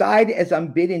 I decide as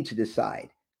I'm bidden to decide.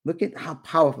 Look at how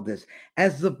powerful this is.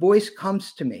 As the voice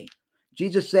comes to me.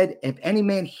 Jesus said, if any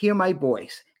man hear my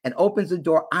voice and opens the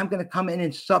door, I'm going to come in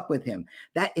and sup with him.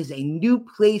 That is a new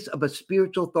place of a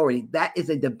spiritual authority. That is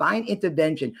a divine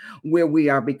intervention where we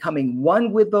are becoming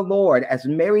one with the Lord, as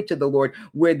married to the Lord,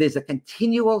 where there's a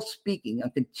continual speaking,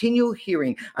 a continual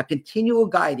hearing, a continual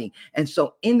guiding. And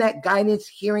so in that guidance,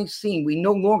 hearing, seeing, we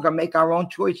no longer make our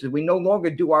own choices. We no longer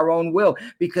do our own will,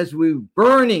 because we're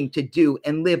burning to do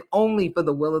and live only for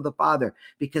the will of the Father,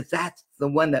 because that's the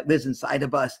one that lives inside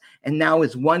of us and now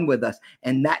is one with us.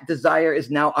 And that desire is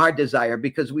now our desire,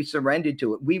 because we surrendered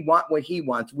to it. We want what he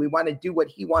wants. We want to do what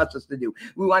he wants us to do.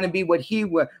 We want to be what he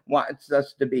wants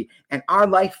us to be. And our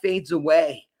life fades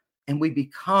away, and we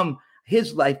become,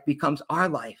 his life becomes our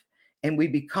life. And we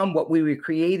become what we were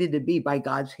created to be by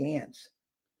God's hands.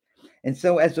 And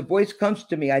so as the voice comes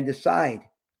to me, I decide.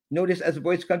 Notice, as the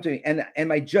voice comes to me, and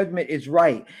my judgment is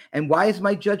right. And why is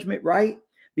my judgment right?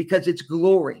 Because it's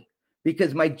glory.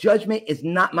 Because my judgment is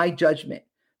not my judgment.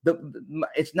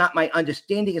 It's not my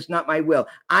understanding. It's not my will.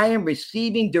 I am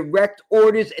receiving direct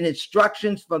orders and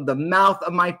instructions from the mouth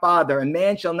of my Father. And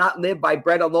man shall not live by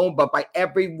bread alone, but by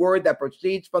every word that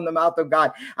proceeds from the mouth of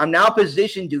God. I'm now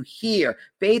positioned to hear.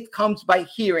 Faith comes by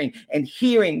hearing, and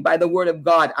hearing by the word of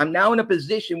God. I'm now in a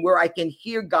position where I can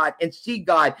hear God and see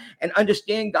God and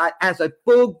understand God as a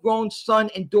full-grown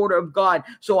son and daughter of God.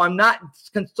 So I'm not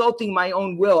consulting my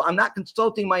own will. I'm not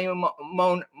consulting my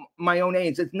own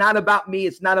aims. It's not about me.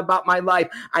 It's not about my life.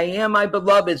 I am my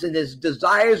beloved's, and his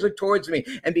desires are towards me.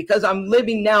 And because I'm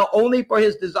living now only for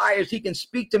his desires, he can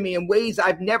speak to me in ways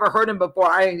I've never heard him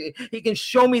before. He can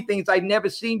show me things I've never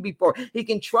seen before. He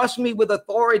can trust me with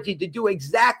authority to do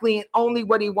exactly and only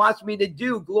what he wants me to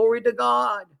do. Glory to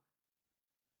God.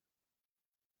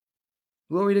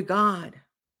 Glory to God.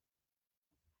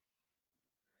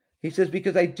 He says,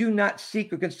 because I do not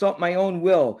seek or consult my own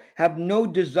will, have no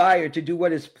desire to do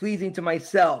what is pleasing to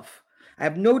myself. I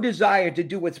have no desire to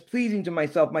do what's pleasing to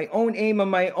myself, my own aim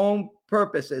and my own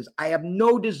purposes. I have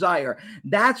no desire.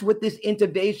 That's what this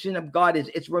intervention of God is.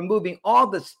 It's removing all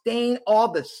the stain, all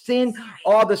the sin,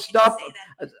 all the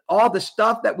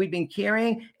stuff that we've been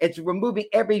carrying. It's removing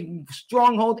every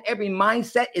stronghold, every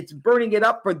mindset. It's burning it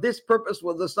up. For this purpose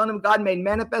was the Son of God made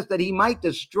manifest, that he might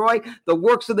destroy the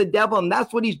works of the devil. And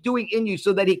that's what he's doing in you,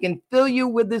 so that he can fill you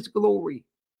with his glory.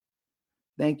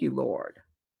 Thank you, Lord.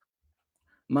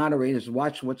 Moderators,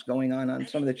 watch what's going on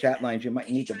some of the chat lines. You might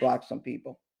need to block some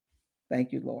people.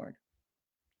 Thank you, Lord.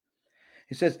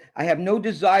 He says, I have no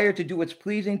desire to do what's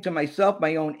pleasing to myself,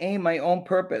 my own aim, my own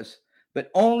purpose,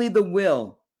 but only the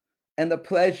will and the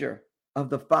pleasure of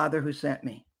the Father who sent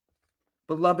me.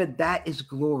 Beloved, that is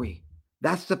glory.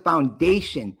 That's the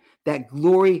foundation. That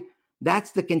glory,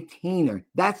 that's the container.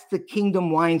 That's the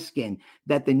kingdom wineskin,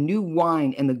 that the new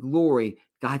wine and the glory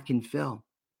God can fill.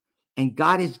 And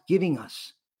God is giving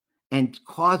us and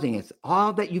causing us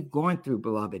all that you've gone through,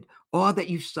 beloved, all that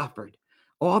you've suffered,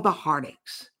 all the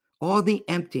heartaches, all the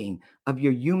emptying of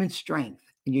your human strength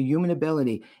and your human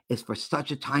ability is for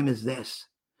such a time as this,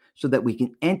 so that we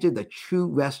can enter the true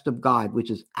rest of God,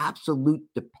 which is absolute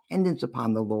dependence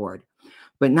upon the Lord.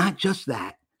 But not just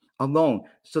that alone,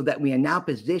 so that we are now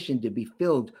positioned to be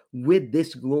filled with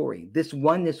this glory, this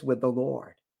oneness with the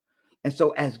Lord. And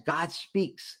so as God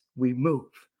speaks, we move.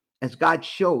 As God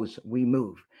shows, we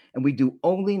move. And we do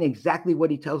only and exactly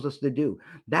what he tells us to do.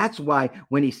 That's why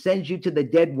when he sends you to the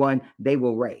dead one, they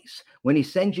will raise. When he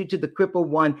sends you to the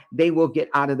crippled one, they will get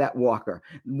out of that walker.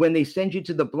 When they send you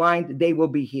to the blind, they will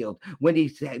be healed. When he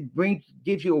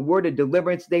gives you a word of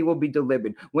deliverance, they will be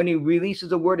delivered. When he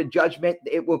releases a word of judgment,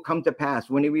 it will come to pass.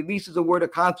 When he releases a word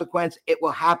of consequence, it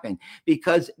will happen,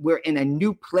 because we're in a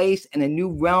new place and a new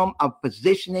realm of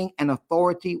positioning and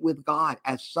authority with God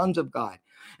as sons of God.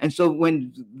 And so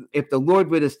if the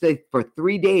Lord were to say for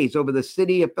 3 days over the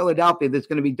city of Philadelphia, there's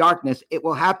going to be darkness, it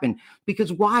will happen.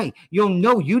 Because why? You'll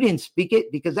know you didn't speak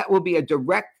it, because that will be a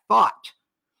direct thought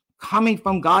coming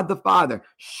from God the Father,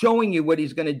 showing you what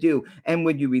he's going to do. And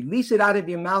when you release it out of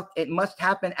your mouth, it must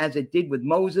happen as it did with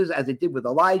Moses, as it did with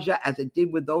Elijah, as it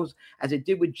did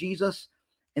with Jesus,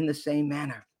 in the same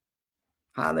manner.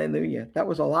 Hallelujah. That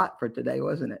was a lot for today,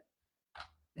 wasn't it?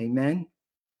 Amen.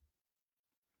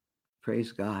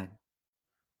 Praise God.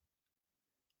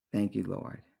 Thank you,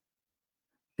 Lord.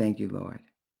 Thank you, Lord.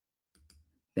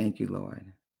 Thank you, Lord.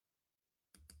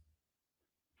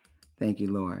 Thank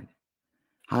you, Lord.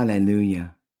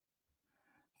 Hallelujah.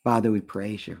 Father, we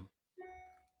praise you.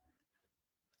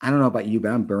 I don't know about you, but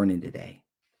I'm burning today.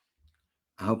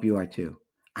 I hope you are too.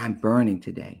 I'm burning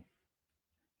today.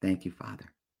 Thank you, Father.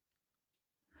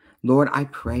 Lord, I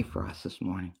pray for us this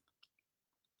morning.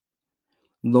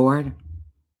 Lord,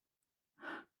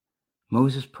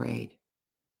 Moses prayed,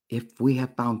 if we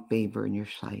have found favor in your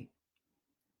sight,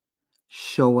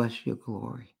 show us your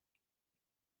glory.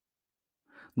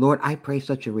 Lord, I pray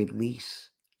such a release,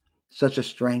 such a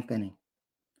strengthening,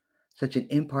 such an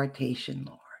impartation,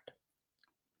 Lord,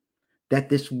 that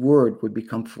this word would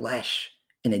become flesh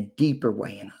in a deeper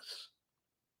way in us,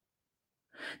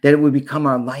 that it would become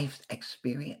our life's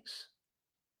experience,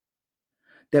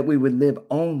 that we would live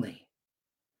only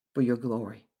for your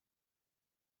glory.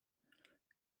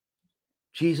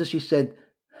 Jesus, you said,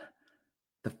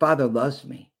 the Father loves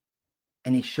me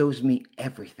and he shows me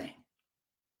everything.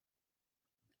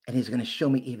 And he's going to show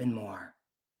me even more.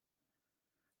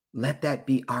 Let that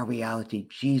be our reality.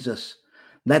 Jesus,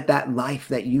 let that life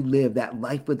that you live, that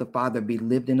life with the Father, be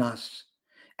lived in us.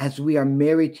 As we are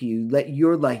married to you, let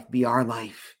your life be our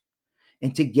life.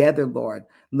 And together, Lord,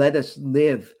 let us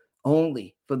live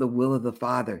only for the will of the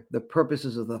Father, the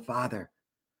purposes of the Father,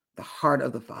 the heart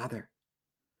of the Father.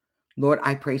 Lord,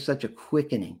 I pray such a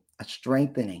quickening, a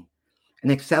strengthening,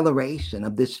 an acceleration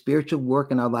of this spiritual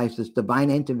work in our lives, this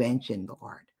divine intervention,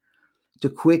 Lord, to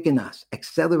quicken us,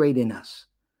 accelerate in us,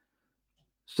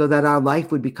 so that our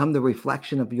life would become the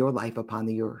reflection of your life upon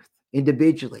the earth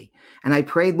individually. And I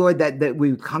pray, Lord, that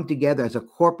we would come together as a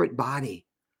corporate body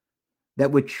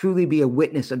that would truly be a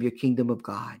witness of your kingdom of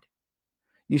God.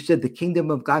 You said the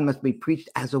kingdom of God must be preached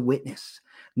as a witness.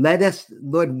 Let us,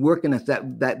 Lord, work in us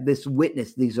that this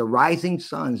witness, these arising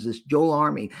sons, this Joel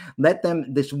army, let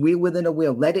them, this wheel within a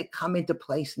wheel, let it come into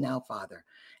place now, Father.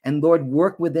 And Lord,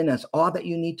 work within us all that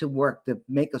you need to work to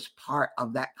make us part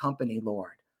of that company,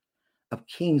 Lord, of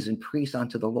kings and priests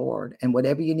unto the Lord. And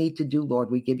whatever you need to do,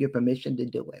 Lord, we give you permission to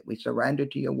do it. We surrender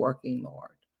to your working,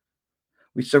 Lord.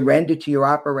 We surrender to your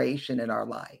operation in our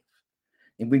life.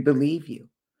 And we believe you,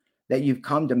 that you've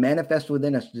come to manifest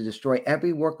within us to destroy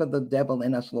every work of the devil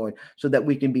in us, Lord, so that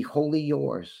we can be wholly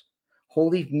yours,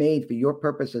 wholly made for your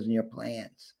purposes and your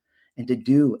plans, and to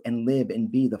do and live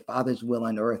and be the Father's will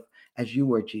on earth as you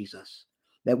were, Jesus.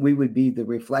 That we would be the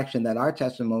reflection, that our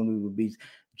testimony would be,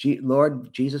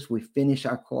 Lord Jesus, we finished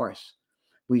our course.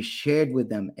 We shared with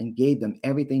them and gave them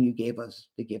everything you gave us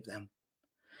to give them.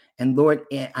 And Lord,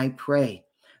 I pray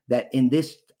that in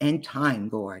this end time,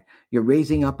 Lord, you're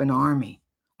raising up an army,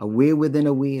 a wheel within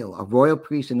a wheel, a royal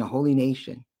priest and a holy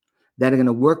nation that are going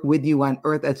to work with you on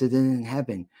earth as it is in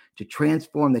heaven to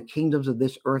transform the kingdoms of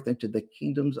this earth into the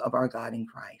kingdoms of our God in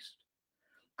Christ.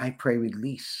 I pray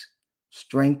release,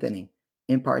 strengthening,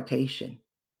 impartation,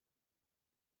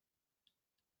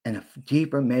 and a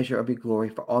deeper measure of your glory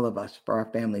for all of us, for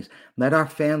our families. Let our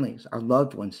families, our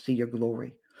loved ones, see your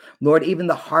glory. Lord, even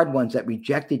the hard ones that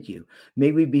rejected you,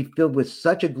 may we be filled with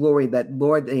such a glory that,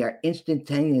 Lord, they are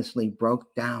instantaneously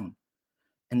broke down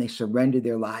and they surrender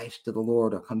their lives to the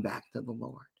Lord or come back to the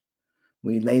Lord.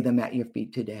 We lay them at your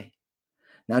feet today.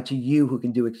 Now to you who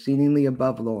can do exceedingly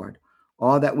above, Lord,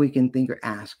 all that we can think or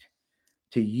ask,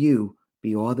 to you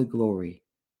be all the glory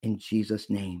in Jesus'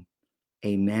 name.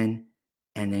 Amen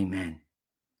and amen.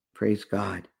 Praise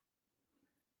God.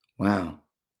 Wow.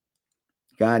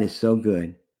 God is so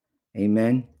good.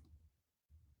 Amen.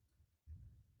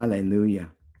 Hallelujah.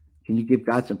 Can you give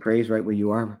God some praise right where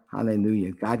you are?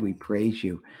 Hallelujah. God, we praise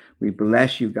you. We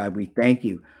bless you, God. We thank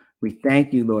you. We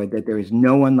thank you, Lord, that there is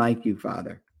no one like you,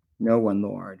 Father. No one,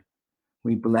 Lord.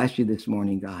 We bless you this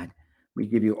morning, God. We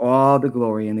give you all the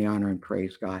glory and the honor and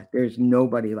praise, God. There's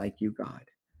nobody like you, God.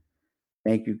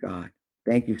 Thank you, God.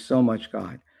 Thank you so much,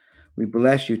 God. We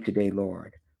bless you today,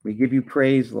 Lord. We give you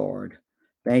praise, Lord.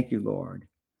 Thank you, Lord.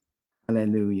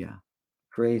 Hallelujah.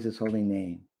 Praise his holy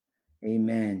name.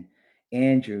 Amen.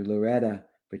 Andrew, Loretta,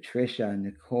 Patricia,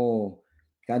 Nicole,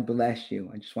 God bless you.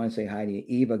 I just want to say hi to you.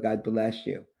 Eva, God bless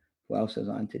you. Who else is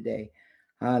on today?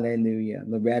 Hallelujah.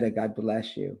 Loretta, God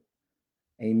bless you.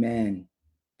 Amen.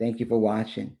 Thank you for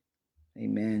watching.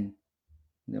 Amen.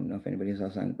 I don't know if anybody's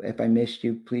else on. If I missed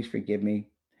you, please forgive me.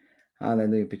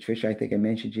 Hallelujah. Patricia, I think I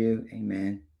mentioned you.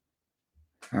 Amen.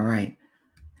 All right.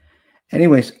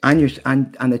 Anyways, on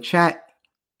the chat,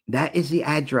 that is the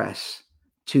address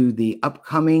to the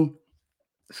upcoming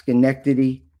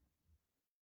Schenectady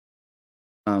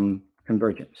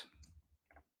convergence.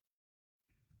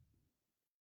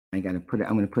 I'm going to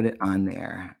put it on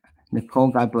there. Nicole,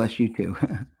 God bless you too.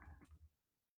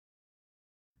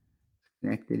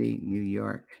 Schenectady, New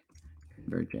York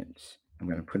convergence. I'm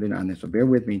going to put it on there. So bear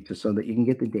with me just so that you can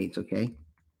get the dates, okay?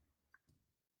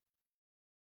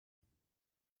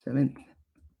 7th,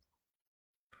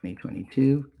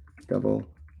 2022,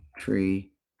 DoubleTree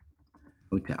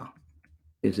Hotel.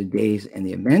 There's the days and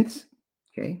the events,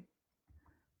 okay?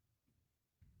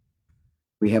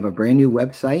 We have a brand new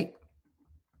website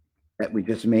that we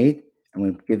just made. I'm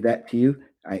going to give that to you.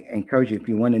 I encourage you, if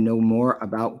you want to know more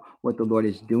about what the Lord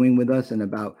is doing with us and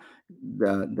about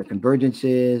the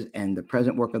convergences and the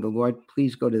present work of the Lord,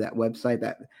 please go to that website.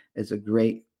 That is a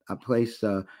great place.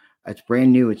 It's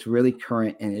brand new. It's really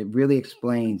current, and it really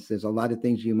explains. There's a lot of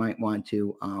things you might want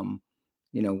to,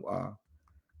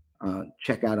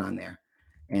 check out on there.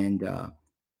 And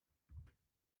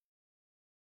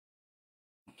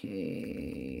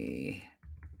okay.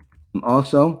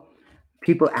 Also,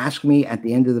 people ask me at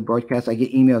the end of the broadcast, I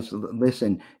get emails,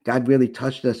 listen, God really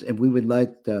touched us and we would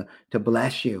like to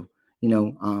bless you,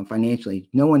 financially.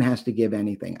 No one has to give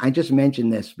anything. I just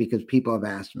mentioned this because people have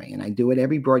asked me, and I do it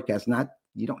every broadcast.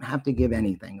 You don't have to give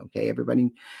anything, okay,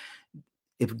 everybody?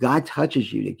 If God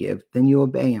touches you to give, then you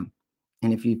obey him.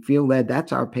 And if you feel led,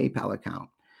 that's our PayPal account.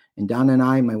 And Donna and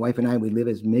I, my wife and I, we live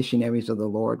as missionaries of the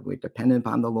Lord. We're dependent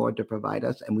upon the Lord to provide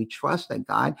us, and we trust that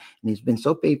God, and He's been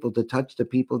so faithful to touch the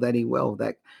people that He will,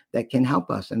 that can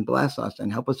help us and bless us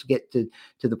and help us get to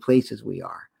the places we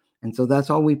are. And so that's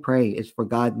all we pray is for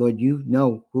God, Lord, you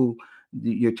know who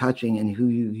you're touching and who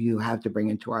you have to bring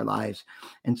into our lives.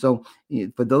 And so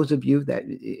for those of you that,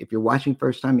 if you're watching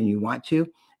first time and you want to,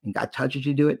 and God touches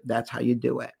you do it, that's how you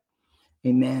do it.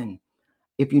 Amen.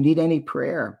 If you need any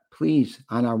prayer, please,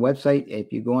 on our website,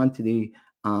 if you go on to the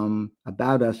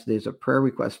About Us, there's a prayer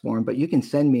request form, but you can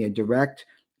send me a direct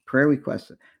prayer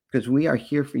request because we are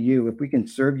here for you. If we can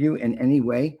serve you in any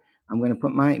way, I'm going to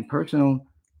put my personal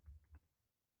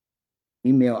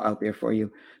email out there for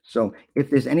you. So if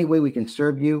there's any way we can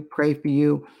serve you, pray for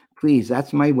you, please,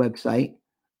 that's my website.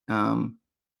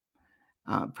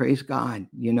 Praise God.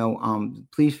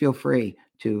 Please feel free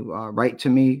to write to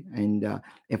me. And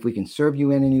if we can serve you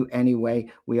in any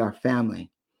way, we are family.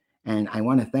 And I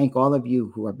want to thank all of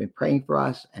you who have been praying for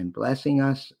us and blessing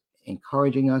us,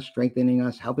 encouraging us, strengthening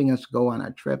us, helping us go on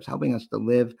our trips, helping us to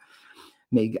live.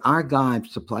 May our God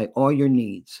supply all your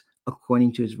needs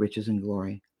according to His riches and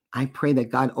glory. I pray that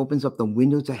God opens up the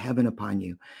windows of heaven upon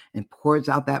you and pours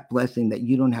out that blessing that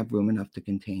you don't have room enough to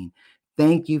contain.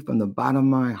 Thank you from the bottom of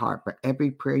my heart for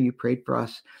every prayer you prayed for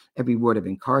us, every word of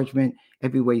encouragement,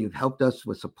 every way you've helped us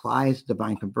with supplies,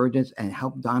 divine convergence, and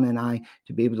helped Donna and I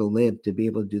to be able to live, to be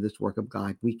able to do this work of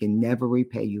God. We can never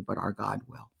repay you, but our God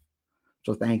will.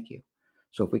 So thank you.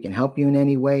 So if we can help you in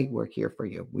any way, we're here for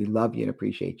you. We love you and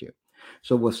appreciate you.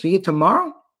 So we'll see you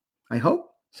tomorrow, I hope.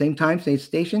 Same time, same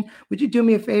station. Would you do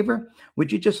me a favor?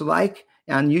 Would you just like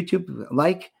on YouTube,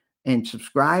 like and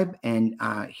subscribe and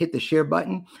hit the share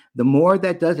button? The more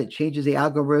that does, it changes the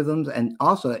algorithms. And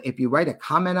also, if you write a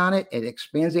comment on it, it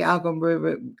expands the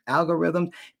algorithms.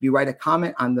 If you write a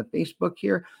comment on the Facebook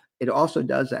here, it also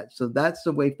does that. So that's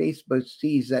the way Facebook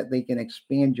sees that they can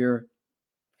expand your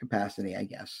capacity, I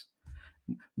guess.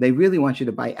 They really want you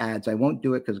to buy ads. I won't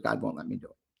do it because God won't let me do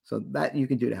it. So that you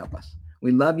can do to help us.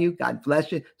 We love you. God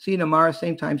bless you. See you tomorrow,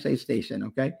 same time, same station.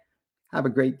 Okay. Have a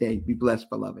great day. Be blessed,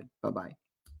 beloved. Bye-bye.